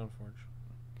play the Stoneforge.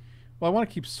 Well, I want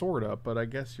to keep sword up, but I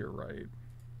guess you're right.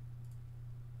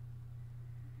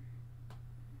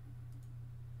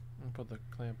 And put the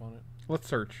clamp on it. Let's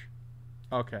search.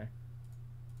 Okay.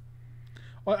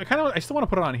 Well, I still want to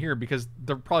put it on here because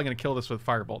they're probably going to kill this with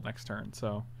Firebolt next turn.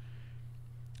 So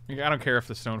I don't care if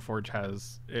the Stoneforge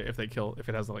has, if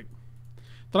it has like,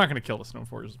 they're not going to kill the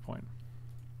Stoneforge is the point.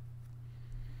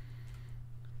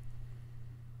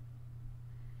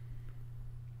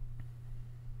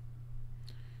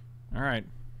 All right.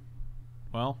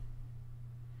 Well,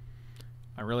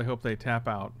 I really hope they tap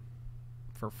out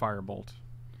for Firebolt.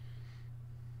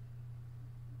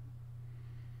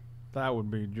 That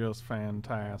would be just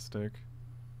fantastic.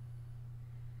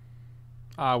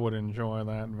 I would enjoy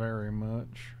that very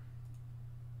much.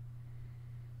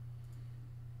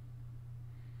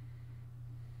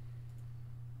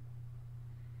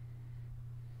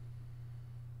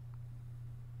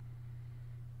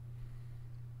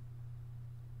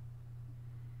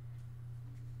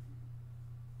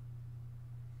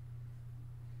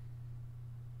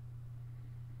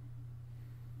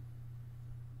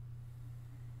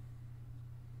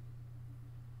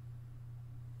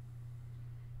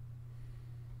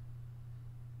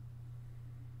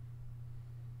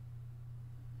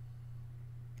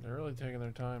 They're really taking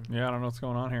their time. Yeah, I don't know what's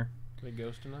going on here. Are they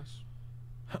ghosting us?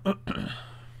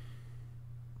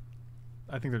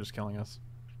 I think they're just killing us.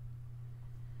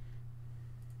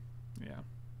 Yeah.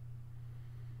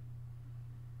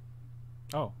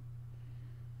 Oh.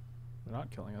 They're not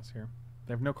killing us here.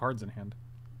 They have no cards in hand.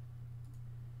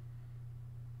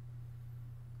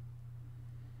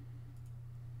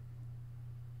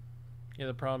 Yeah,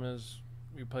 the problem is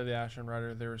we play the Ashen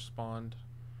Rider, they respond,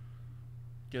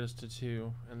 get us to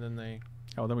 2, and then they...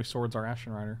 Oh, then we swords our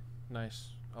Ashen Rider. Nice.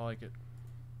 I like it.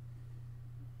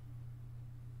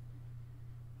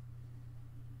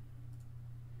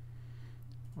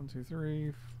 One, two,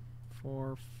 three,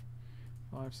 four,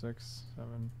 5, 6,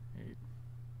 7, 8.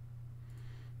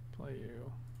 Play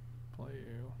you. Play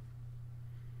you.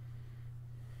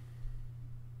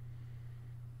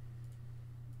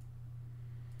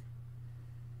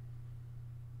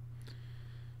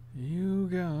 You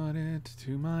got it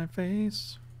to my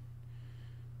face.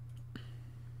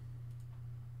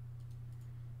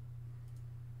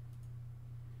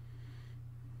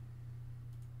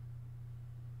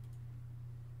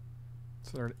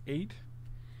 So they're at 8.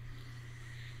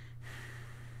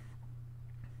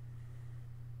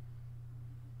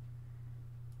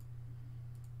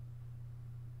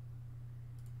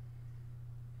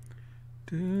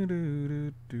 Do do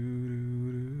do do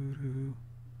do do.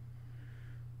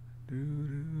 Do,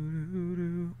 do, do, do.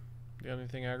 You got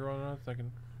anything aggro on us? I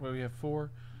can. Well, we have 4,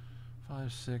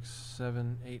 5, 6,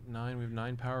 7, 8, 9. We have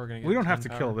 9 power. We're gonna get. We don't have 10 to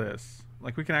power. kill this.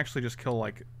 Like, we can actually just kill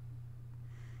like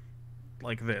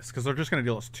this, because they're just gonna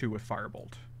deal us 2 with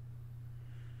Firebolt.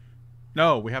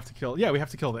 No, we have to kill. Yeah, we have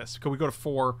to kill this. Because we go to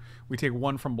 4, we take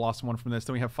 1 from Blossom, 1 from this.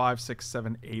 Then we have 5, 6,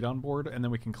 7, 8 on board, and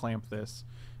then we can clamp this.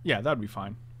 Yeah, that'd be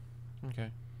fine.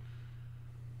 Okay.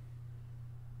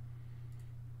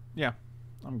 Yeah,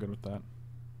 I'm good with that.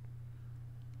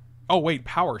 Oh wait,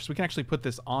 power. So we can actually put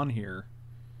this on here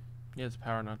Yeah, it's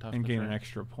power, not toughness. and gain right? an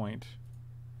extra point.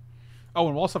 Oh,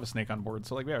 and we'll also have a snake on board,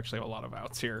 so like we actually have a lot of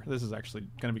outs here. This is actually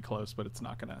gonna be close, but it's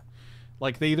not gonna.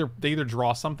 Like they either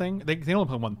draw something. They only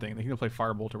play one thing. They can either play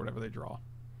Firebolt or whatever they draw.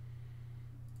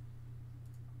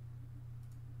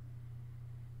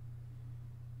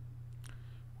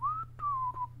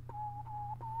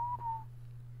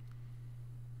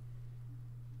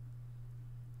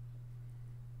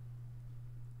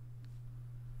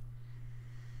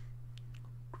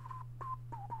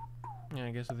 Yeah,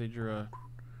 I guess if they drew a.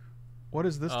 What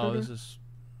is this? Oh, do? this is.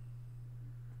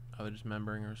 Oh, they're just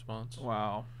membering a response.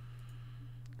 Wow,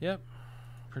 Yep.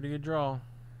 Pretty good draw.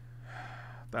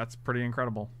 that's pretty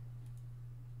incredible.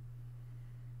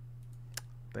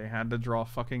 They had to draw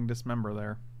fucking Dismember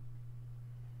there.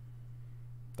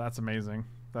 That's amazing.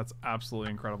 That's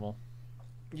absolutely incredible.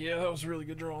 Yeah, that was a really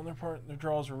good draw on their part. Their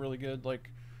draws were really good. Like,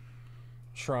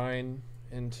 Shrine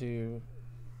into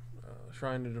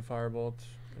Firebolt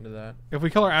into that. If we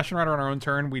kill our Ashen Rider on our own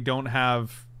turn, we don't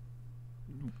have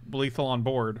lethal on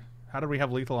board. How did we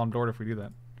have lethal on board if we do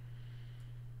that?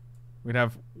 We'd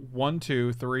have 1,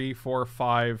 2, 3, 4,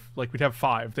 5. Like we'd have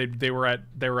 5. They were at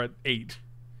 8.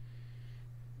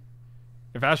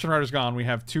 If Ashen Rider's gone, we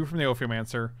have 2 from the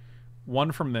Ophiomancer,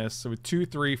 1 from this. So with 2,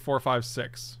 3, 4, 5,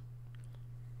 6.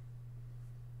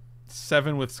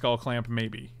 7 with Skull Clamp,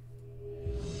 maybe.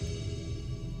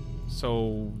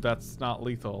 So that's not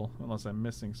lethal unless I'm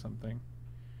missing something.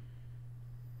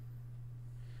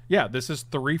 Yeah, this is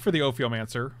 3 for the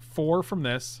Ophiomancer, 4 from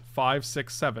this, 5,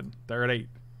 6, 7. They're at 8.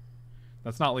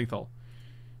 That's not lethal.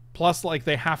 Plus, like,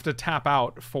 they have to tap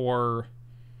out for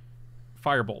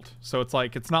Firebolt. So it's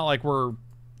like, it's not like we're...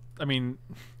 I mean,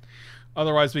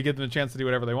 otherwise we give them a chance to do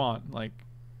whatever they want. Like...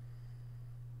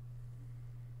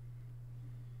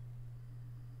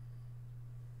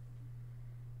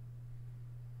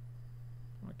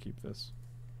 I'm gonna keep this.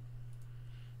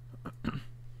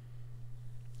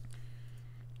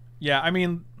 Yeah, I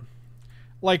mean,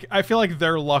 like, I feel like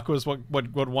their luck was what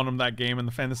won them that game in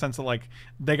the sense that, like,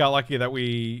 they got lucky that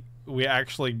we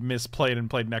actually misplayed and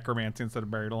played Necromancy instead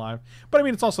of Buried Alive. But I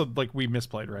mean, it's also like we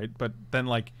misplayed, right? But then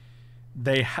like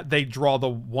they draw the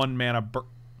 1 mana.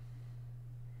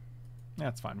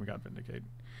 That's fine. We got Vindicate.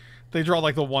 They draw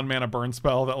like the 1 mana burn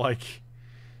spell that like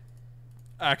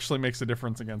actually makes a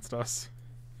difference against us.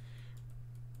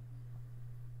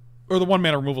 Or the 1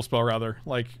 mana removal spell rather.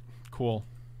 Like, cool.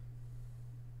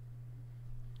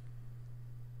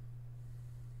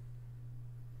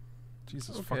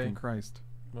 Jesus fucking Christ.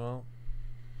 Well.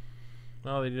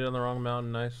 Oh, they did it on the wrong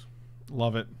mountain. Nice.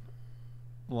 Love it.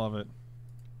 Love it.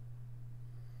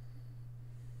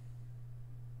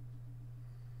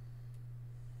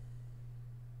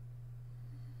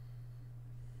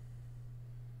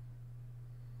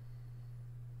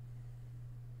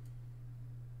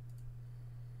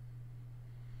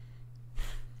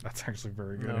 That's actually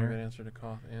very good. No, here. good answer to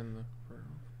Koth and the.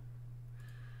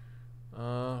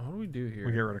 What do we do here?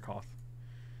 We get rid of Koth.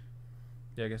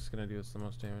 Yeah, I guess it's gonna do us the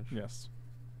most damage. Yes.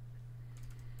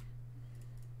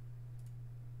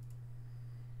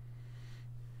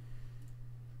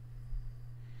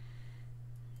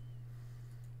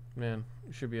 Man,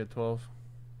 it should be at 12.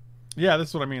 Yeah,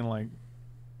 that's what I mean. Like,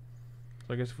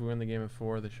 So I guess if we win the game at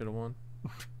 4, they should have won.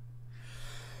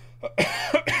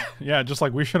 yeah, just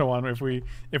like we should have won if we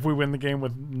win the game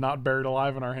with not buried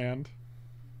alive in our hand.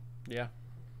 Yeah.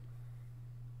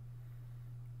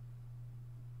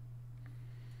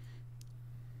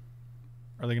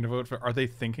 Are they going to vote for? Are they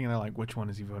thinking they're like, which one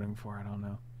is he voting for? I don't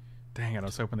know. Dang it! I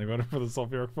was hoping they voted for the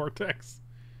sulfuric vortex.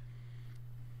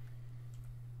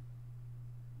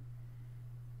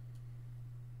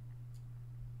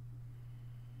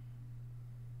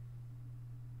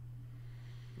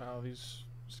 Wow, these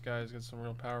guys get some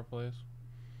real power plays.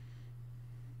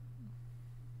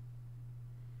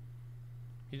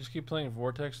 You just keep playing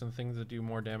Vortex and things that do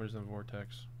more damage than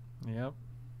Vortex. Yep.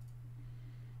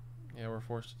 Yeah, we're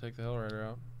forced to take the Hellrider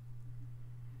out.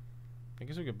 I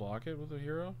guess we could block it with a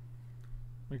hero.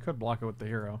 We could block it with the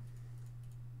hero.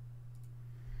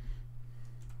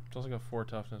 It's also got 4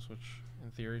 toughness, which in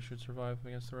theory should survive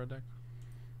against the red deck.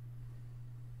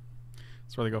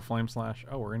 That's where they go Flame Slash.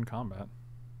 Oh, we're in combat.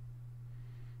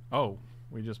 Oh,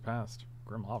 we just passed.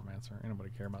 Grim Lavamancer. Ain't nobody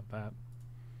care about that.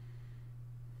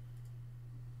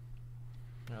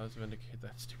 Now let's vindicate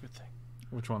that stupid thing.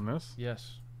 Which one, this?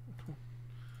 Yes.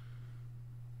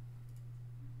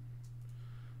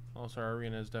 Also, our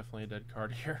arena is definitely a dead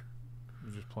card here.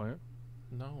 You just play it?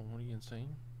 No, what are you,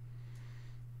 insane?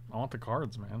 I want the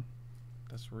cards, man.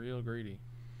 That's real greedy.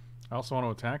 I also want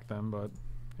to attack them, but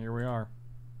here we are.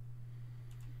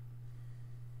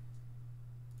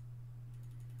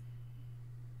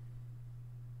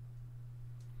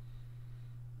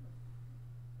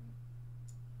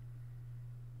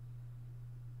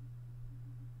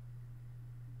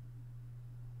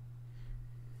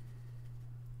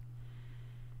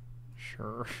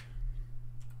 Sure.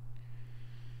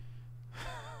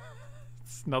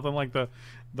 It's nothing like the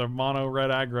mono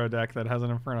red aggro deck that has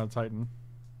an Inferno Titan.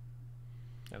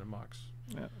 And a Mox.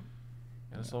 Yeah.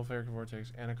 And a Sulfuric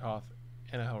Vortex, and a Koth,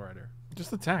 and a Hellrider.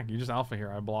 Just attack. You just alpha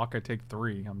here. I block, I take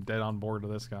 3. I'm dead on board to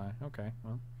this guy. Okay,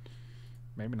 well,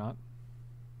 maybe not.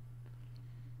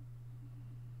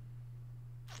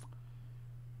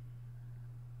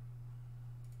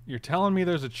 You're telling me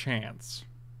there's a chance.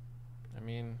 I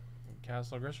mean,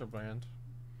 Castle Grisserbrand.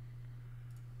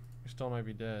 You still might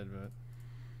be dead, but...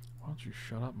 Why don't you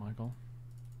shut up, Michael?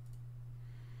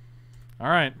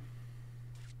 Alright.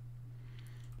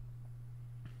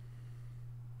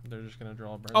 They're just gonna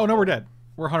draw a burn. Oh, no, we're dead.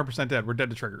 We're 100% dead. We're dead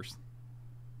to triggers.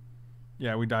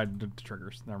 Yeah, we died to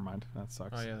triggers. Never mind. That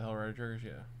sucks. Oh, yeah, the Hellrider triggers,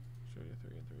 yeah. Show you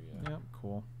 3 and 3, yeah. Yep,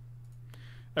 cool.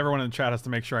 Everyone in the chat has to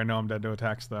make sure I know I'm dead to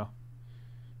attacks, though.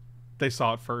 They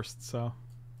saw it first, so...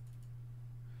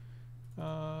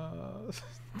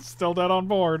 still dead on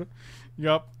board.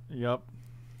 Yup. Take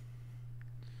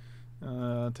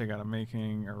out a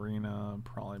Making, Arena,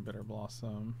 probably Bitter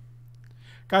Blossom.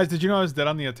 Guys, did you know I was dead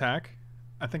on the attack?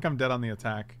 I think I'm dead on the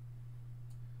attack.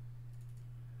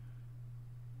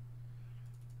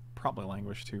 Probably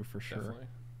Languish too, for sure. Definitely.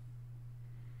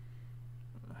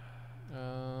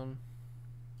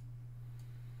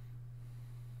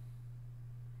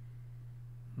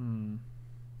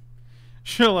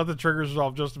 Should let the triggers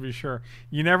resolve just to be sure.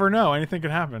 You never know. Anything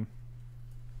could happen.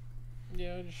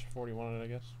 Yeah, just 41 on it, I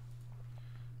guess.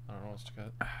 I don't know what's to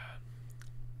cut.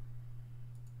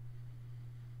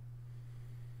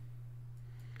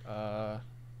 I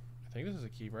think this is a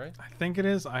keep, right? I think it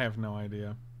is. I have no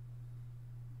idea.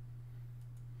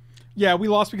 Yeah, we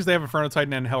lost because they have Inferno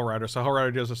Titan and Hellrider. So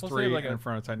Hellrider deals us Plus 3 like and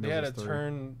Inferno Titan They deals had us a 3.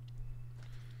 turn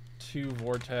 2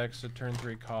 Vortex, a turn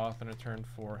 3 Koth, and a turn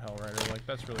 4 Hellrider. Like,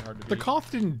 that's really hard to The beat.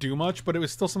 Koth didn't do much, but it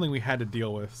was still something we had to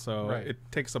deal with. So Right. it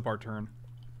takes up our turn.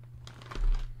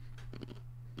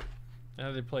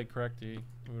 Had they played correct, he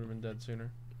would have been dead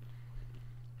sooner.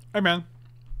 Hey, man.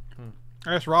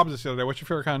 I asked Rob this the other day. What's your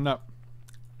favorite kind of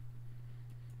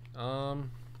nut?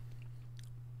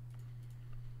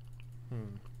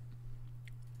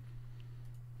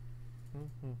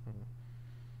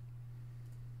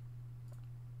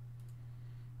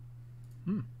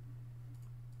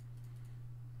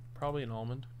 Probably an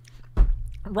almond.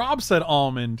 Rob said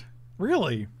almond.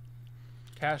 Really?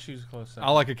 Cashew's close second.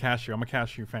 I like a cashew. I'm a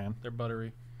cashew fan. They're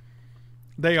buttery.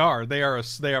 They are. They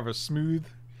have a smooth.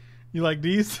 You like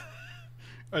these?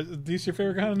 Are these your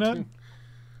favorite kind of nut?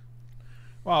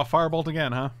 Wow, firebolt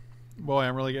again, huh? Boy,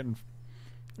 I'm really getting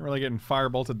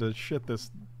firebolted to shit this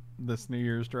New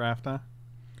Year's draft, huh?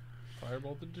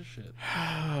 Firebolted to shit.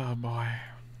 Oh boy.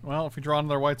 Well, if we draw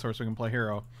another white source, we can play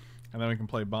hero, and then we can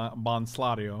play Bon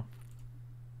Sladio.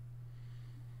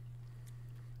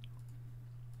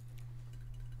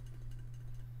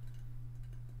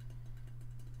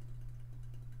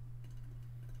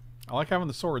 I like having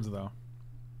the swords, though.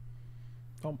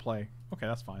 Don't play. Okay,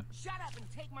 that's fine. Shut up and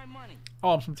take my money.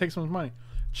 Oh, I'm just gonna take someone's money.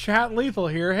 Chat Lethal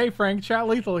here. Hey, Frank. Chat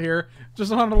Lethal here.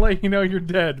 Just wanted to let you know you're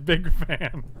dead. Big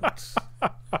fan.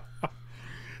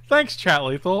 Thanks, Chat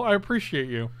Lethal. I appreciate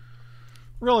you.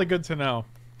 Really good to know.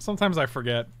 Sometimes I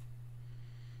forget.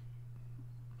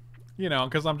 You know,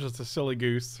 because I'm just a silly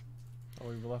goose. Oh,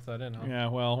 we left that in, huh? Yeah,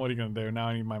 well, what are you gonna do? Now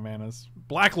I need my manas.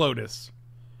 Black Lotus.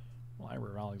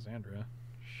 Library of Alexandria.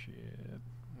 Shit.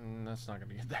 That's not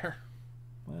gonna get there.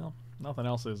 Well, nothing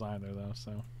else is either, though,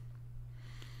 so.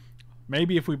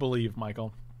 Maybe if we believe,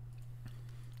 Michael.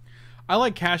 I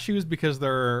like cashews because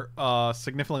they're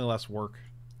significantly less work.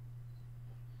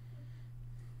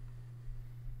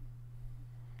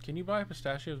 Can you buy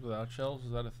pistachios without shells?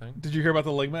 Is that a thing? Did you hear about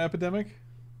the ligma epidemic?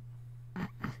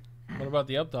 What about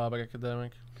the updog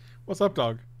epidemic? What's up,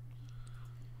 dog?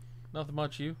 Nothing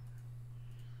much, you.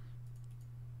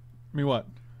 Me what?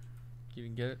 You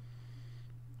didn't get it?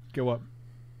 Get what?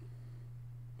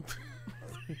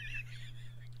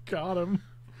 Got him.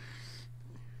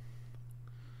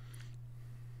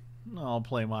 I'll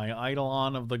play my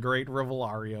Eidolon of the Great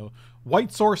Rivelario.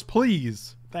 White source,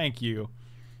 please. Thank you.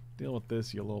 Deal with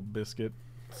this, you little biscuit.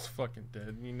 It's fucking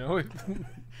dead. You know it.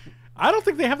 I don't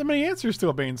think they have that many answers to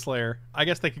a Baneslayer. I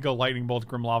guess they could go Lightning Bolt,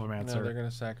 Grim Lavamancer. No, they're gonna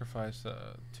sacrifice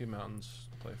 2 mountains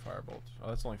to play Firebolt. Oh,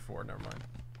 that's only 4. Never mind.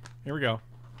 Here we go.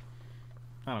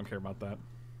 I don't care about that.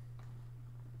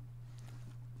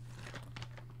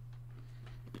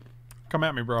 Come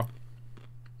at me, bro.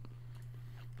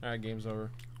 Alright, game's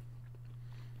over.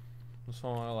 This how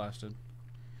long I lasted.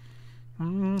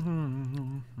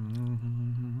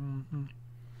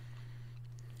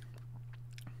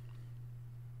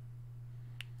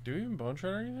 Do you even bone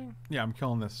shred or anything? Yeah, I'm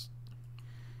killing this.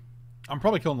 I'm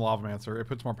probably killing the Lavamancer. It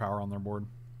puts more power on their board.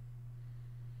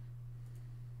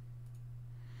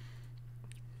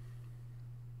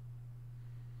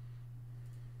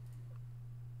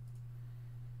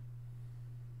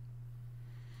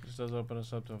 This does open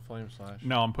us up to a Flame Slash.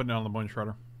 No, I'm putting it on the Bone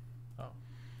Shredder. Oh.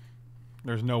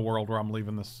 There's no world where I'm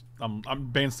leaving this.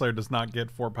 Baneslayer does not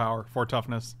get 4 power, 4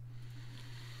 toughness.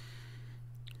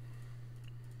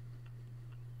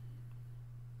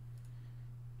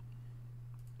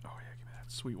 Oh yeah, give me that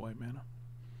sweet white mana.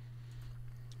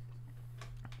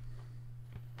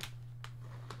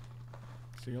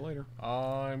 See you later.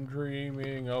 I'm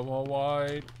dreaming of a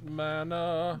white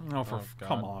mana. Oh, God.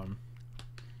 come on.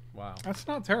 Wow. That's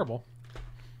not terrible.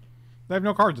 They have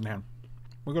no cards in hand.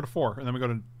 We go to 4, and then we go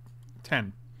to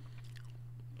 10.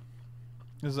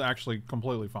 This is actually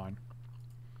completely fine.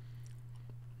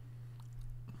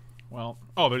 Well,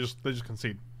 oh, they just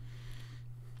concede.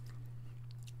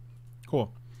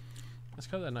 Cool. Let's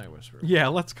cut that Night Whisper. Yeah,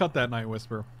 let's cut that Night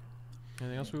Whisper.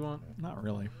 Anything else we want? Not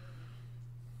really.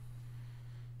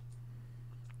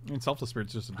 I mean, Selfless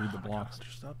Spirit's just a dude that blocks. God,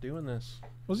 just stop doing this.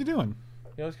 What's he doing?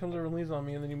 He always comes to release on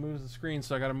me and then he moves the screen,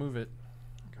 so I gotta move it.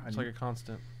 God, It's like a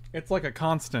constant. It's like a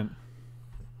constant.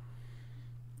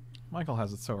 Michael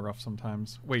has it so rough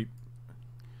sometimes. Wait.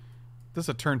 This is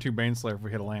a turn 2 Baneslayer if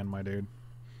we hit a land, my dude.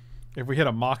 If we hit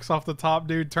a Mox off the top,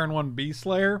 dude, turn 1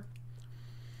 Beastslayer.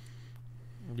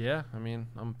 Yeah, I mean,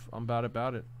 I'm about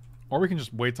it. Or we can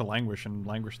just wait to languish and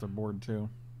languish the board too.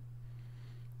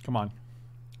 Come on.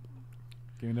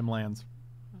 Give me them lands.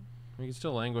 We can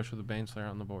still languish with a Baneslayer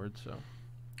on the board, so.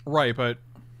 Right, but...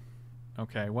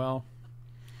 Okay, well...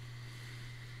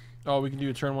 Oh, we can do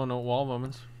a turn 1 wall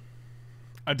moments.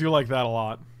 I do like that a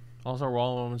lot. Also, our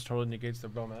wall moments totally negates their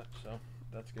Bomat, so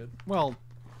that's good. Well,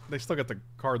 they still get the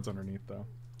cards underneath, though.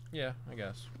 Yeah, I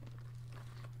guess.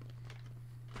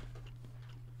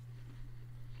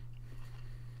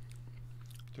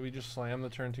 Do we just slam the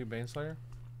turn 2 Baneslayer?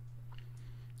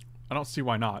 I don't see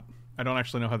why not. I don't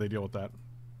actually know how they deal with that.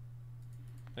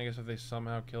 I guess if they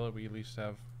somehow kill it, we at least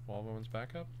have Wallbone's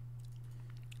backup.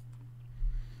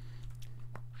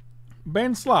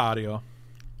 Baneslario.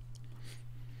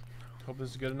 Hope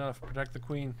this is good enough. Protect the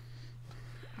queen.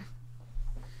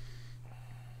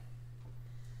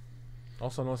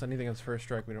 Also, unless anything is first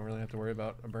strike, we don't really have to worry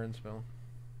about a burn spell.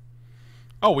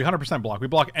 Oh, we 100% block. We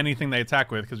block anything they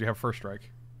attack with because we have first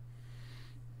strike.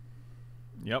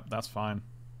 Yep, that's fine.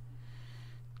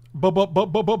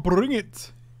 Bring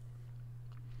it.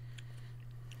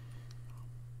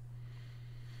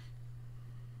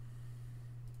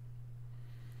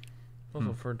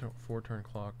 Also, 4-turn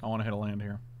clock. I want to hit a land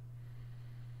here.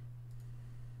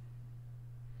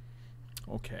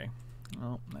 Okay.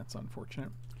 Oh, that's unfortunate.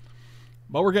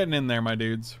 But we're getting in there, my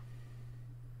dudes.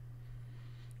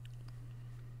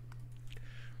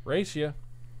 Race ya.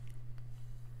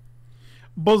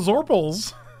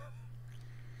 Bazorpals.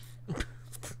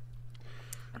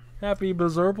 Happy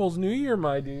Berserples New Year,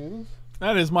 my dudes.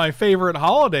 That is my favorite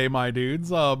holiday, my dudes.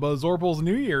 Bazorpals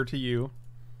New Year to you.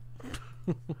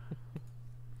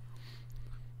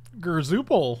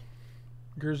 Gerzoopal.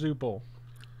 Gerzoopal.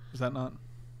 Is that not?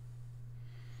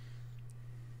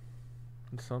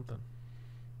 It's something.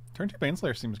 Turn 2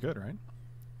 Baneslayer seems good, right?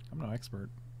 I'm no expert.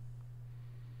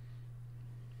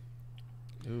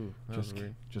 Ooh, that was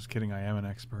weird. Just kidding, I am an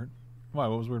expert. Why?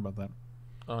 What was weird about that?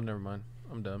 Oh, never mind.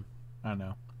 I'm dumb. I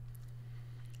know.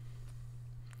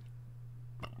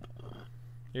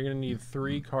 You're going to need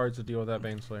 3 cards to deal with that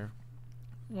Baneslayer.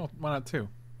 Well, why not 2?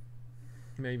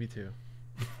 Maybe 2.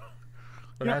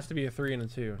 But Yeah. it has to be a 3 and a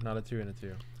 2, not a 2 and a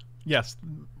 2. Yes,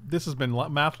 this has been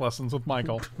math lessons with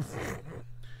Michael.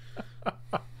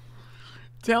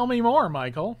 Tell me more,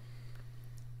 Michael.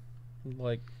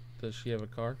 Like, does she have a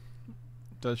car?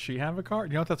 Does she have a car?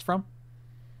 You know what that's from?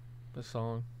 The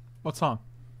song. What song?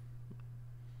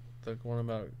 The one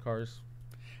about cars.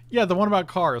 Yeah, the one about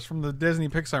cars from the Disney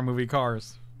Pixar movie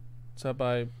Cars. Is that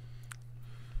by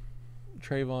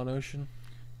Trayvon Ocean?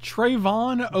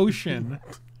 Trayvon Ocean.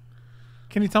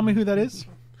 Can you tell me who that is?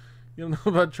 You don't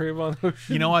know about Trayvon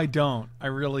Ocean? You know, I don't. I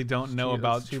really don't know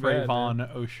about that's too bad,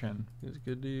 Trayvon Ocean. He's a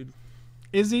good dude.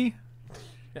 Is he?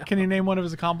 Yeah. Can you name one of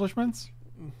his accomplishments?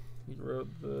 He wrote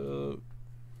the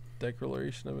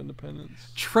Declaration of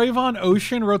Independence. Trayvon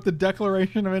Ocean wrote the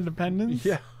Declaration of Independence?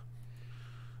 Yeah.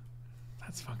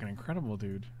 That's fucking incredible,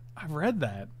 dude. I've read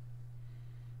that.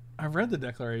 I've read the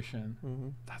Declaration. Mm-hmm.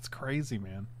 That's crazy,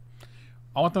 man.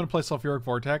 I want them to play Sulfuric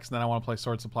Vortex, and then I want to play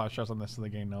Swords of Plowshares on this so they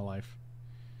gain no life.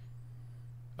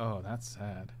 Oh, that's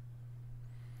sad.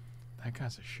 That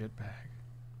guy's a shitbag.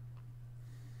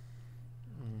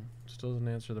 Still doesn't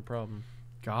answer the problem.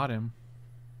 Got him.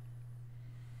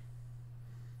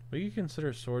 We could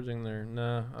consider swordsing there.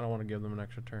 Nah, I don't want to give them an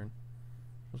extra turn.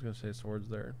 I was going to say swords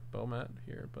there. Belmat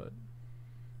here, but...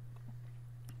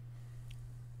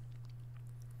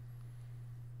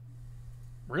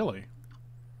 Really?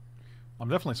 I'm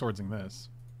definitely swordsing this.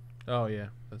 Oh, yeah.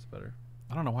 That's better.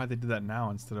 I don't know why they did that now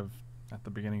instead of at the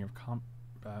beginning of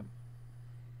combat.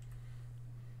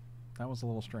 That was a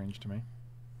little strange to me.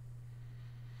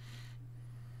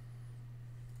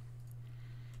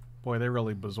 Boy, they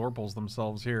really Bazorpals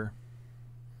themselves here.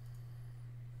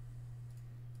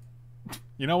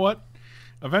 You know what?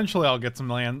 Eventually I'll get some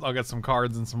land. I'll get some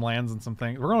cards and some lands and some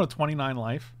things. We're going to 29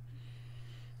 life.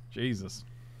 Jesus.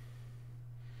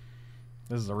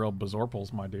 This is a real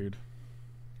Bazorpals, my dude.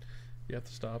 You have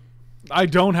to stop. I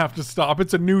don't have to stop.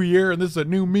 It's a new year and this is a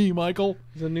new me, Michael.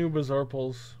 The new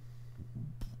Berserpals.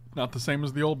 Not the same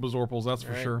as the old Bazorpals, that's for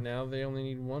Alright, sure. now they only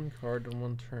need 1 card on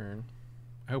 1 turn.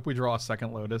 I hope we draw a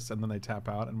second Lotus and then they tap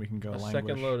out and we can go A languish.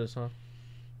 second Lotus, huh?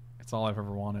 It's all I've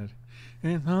ever wanted.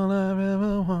 It's all I've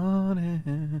ever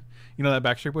wanted. You know that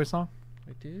Backstreet Boys song?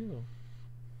 I do.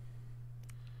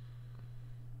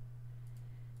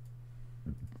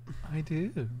 I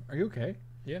do. Are you okay?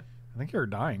 Yeah. I think you're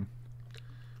dying.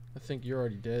 I think you're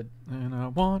already dead. And I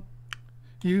want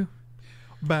you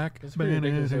back. It's pretty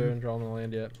ridiculous we haven't drawn the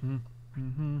land yet.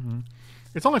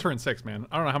 It's only turn 6, man.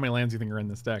 I don't know how many lands you think are in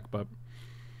this deck, but...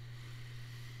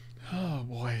 Oh,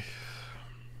 boy.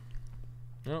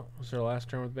 No, it's their last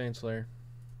turn with Baneslayer.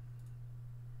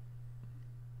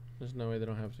 There's no way they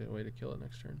don't have a way to kill it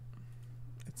next turn.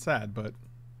 It's sad, but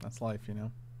that's life, you know?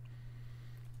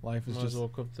 Life is Might just... as well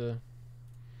equip the...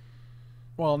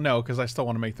 Well, no, because I still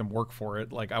want to make them work for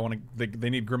it. Like, I want to... They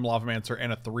need Grim Lavamancer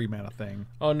and a 3-mana thing.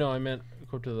 Oh, no, I meant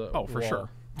equip to the Oh, for wall. sure.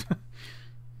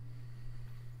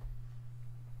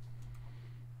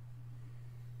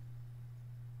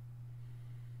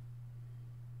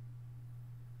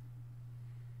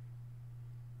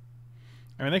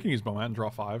 I mean, they can use Bomat and draw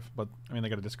 5, but I mean, they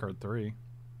got to discard 3.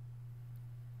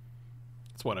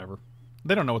 It's whatever.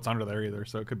 They don't know what's under there either,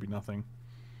 so it could be nothing.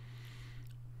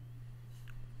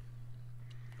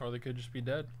 Or they could just be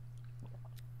dead.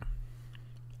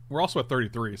 We're also at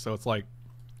 33, so it's like...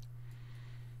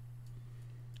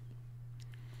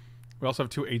 We also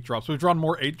have 2 8-drops. We've drawn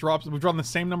more 8-drops. We've drawn the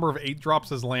same number of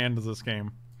 8-drops as land as this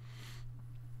game.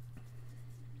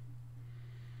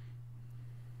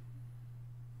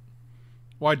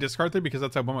 Why discard 3? Because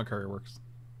that's how Bomat Courier works.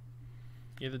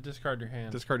 Either discard your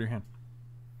hand. Discard your hand.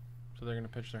 So they're going to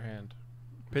pitch their hand.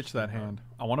 Pitch that hand.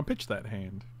 I want to pitch that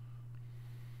hand.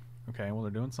 Okay, well, they're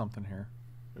doing something here.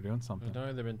 They're doing something. Don't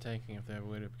know they've been tanking if they have a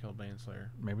way to kill Baneslayer.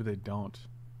 Maybe they don't.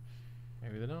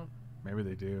 Maybe they don't. Maybe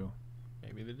they do.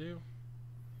 Maybe they do.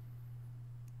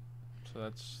 So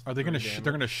that's... Are they going to shoot?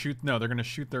 They're going to shoot... No, they're going to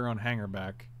shoot their own hanger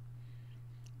back.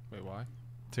 Wait, why?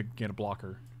 To get a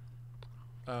blocker.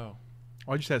 Oh.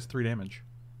 Oh, I just has 3 damage.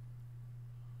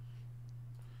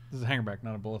 This is a hanger back,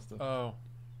 not a ballista. Oh.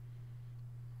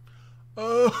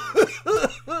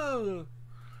 Oh.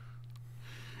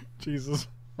 Jesus.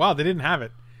 Wow, they didn't have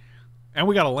it. And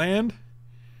we got a land.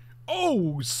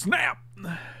 Oh, snap.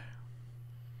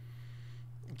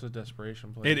 It's a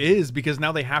desperation play. It is, because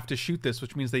now they have to shoot this,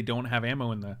 which means they don't have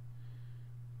ammo in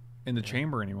the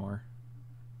chamber anymore.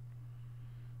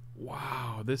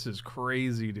 Wow, this is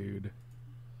crazy, dude.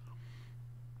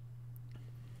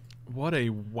 What a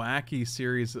wacky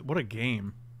series. What a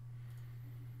game.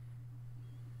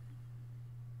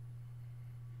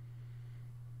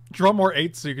 Draw more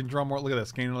 8s so you can draw more. Look at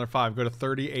this. Gain another 5. Go to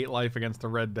 38 life against the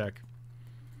red deck.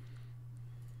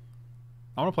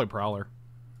 I want to play Prowler.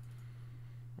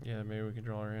 Yeah, maybe we can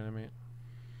draw or animate.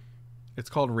 It's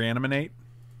called Reanimate.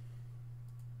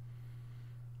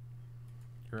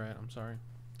 You're right. I'm sorry.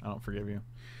 I don't forgive you.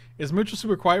 Is Mutual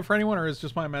super quiet for anyone, or is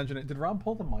just my imagination? Did Rob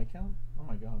pull the mic out? Oh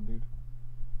my god, dude.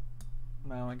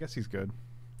 No, I guess he's good.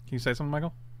 Can you say something,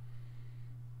 Michael?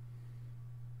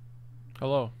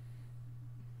 Hello.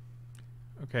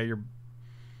 Okay, you're...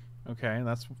 Okay,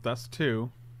 that's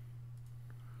 2.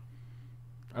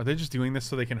 Are they just doing this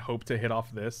so they can hope to hit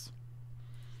off this?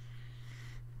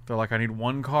 They're like, I need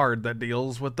 1 card that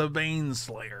deals with the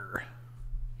Baneslayer.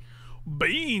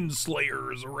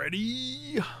 Baneslayer's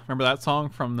ready. Remember that song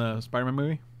from the Spider-Man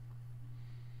movie?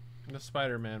 The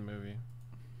Spider-Man movie.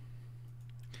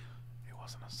 It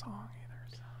wasn't a song either.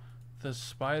 So. The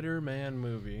Spider-Man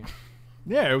movie.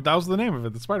 Yeah, that was the name of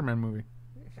it, the Spider-Man movie.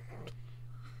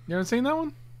 You haven't seen that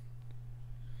one?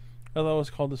 I thought it was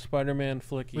called the Spider-Man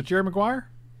Flicky. With Jerry Maguire?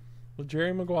 With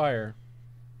Jerry Maguire.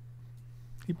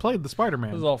 He played the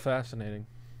Spider-Man. This is all fascinating.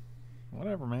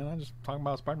 Whatever, man. I'm just talking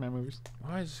about Spider-Man movies.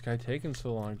 Why is this guy taking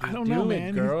so long? Just I don't know,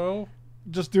 man. Bro.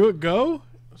 Just do it, go?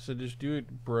 So just do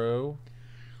it, bro.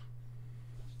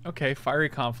 Okay, Fiery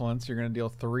Confluence. You're going to deal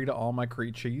 3 to all my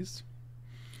creatures.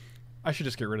 I should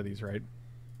just get rid of these, right?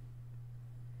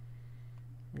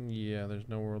 Yeah, there's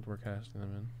no world we're casting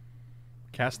them in.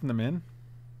 Casting them in?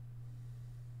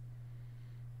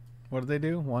 What did they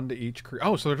do? 1 to each creature.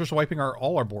 Oh, so they're just wiping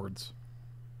all our boards.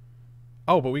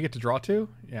 Oh, but we get to draw 2?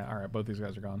 Yeah, alright, both these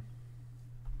guys are gone.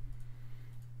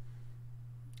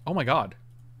 Oh my god.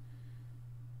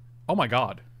 Oh my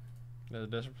god. There's a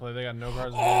desperate play. They got no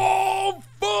cards in hand.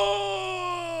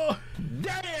 Oh, fuck!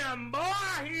 Damn, boy,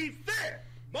 he's thick.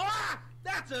 Boy,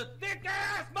 that's a thick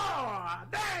ass boy.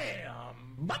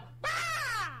 Damn.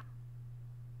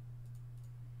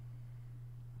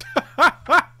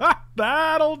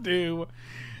 That'll do.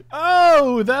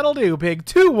 Oh, that'll do, pig.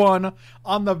 2-1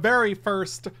 on the very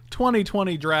first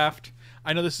 2020 draft.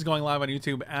 I know this is going live on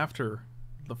YouTube after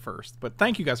the first, but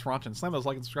thank you guys for watching. Slam those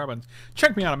like and subscribe buttons.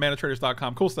 Check me out on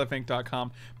manatraders.com,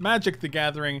 coolstuffinc.com,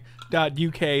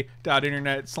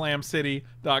 magicthegathering.uk.internet,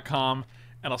 slamcity.com,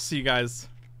 and I'll see you guys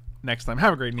next time.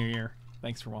 Have a great new year.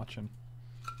 Thanks for watching.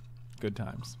 Good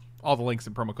times. All the links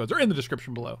and promo codes are in the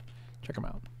description below. Check them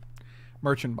out.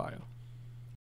 Merch in bio.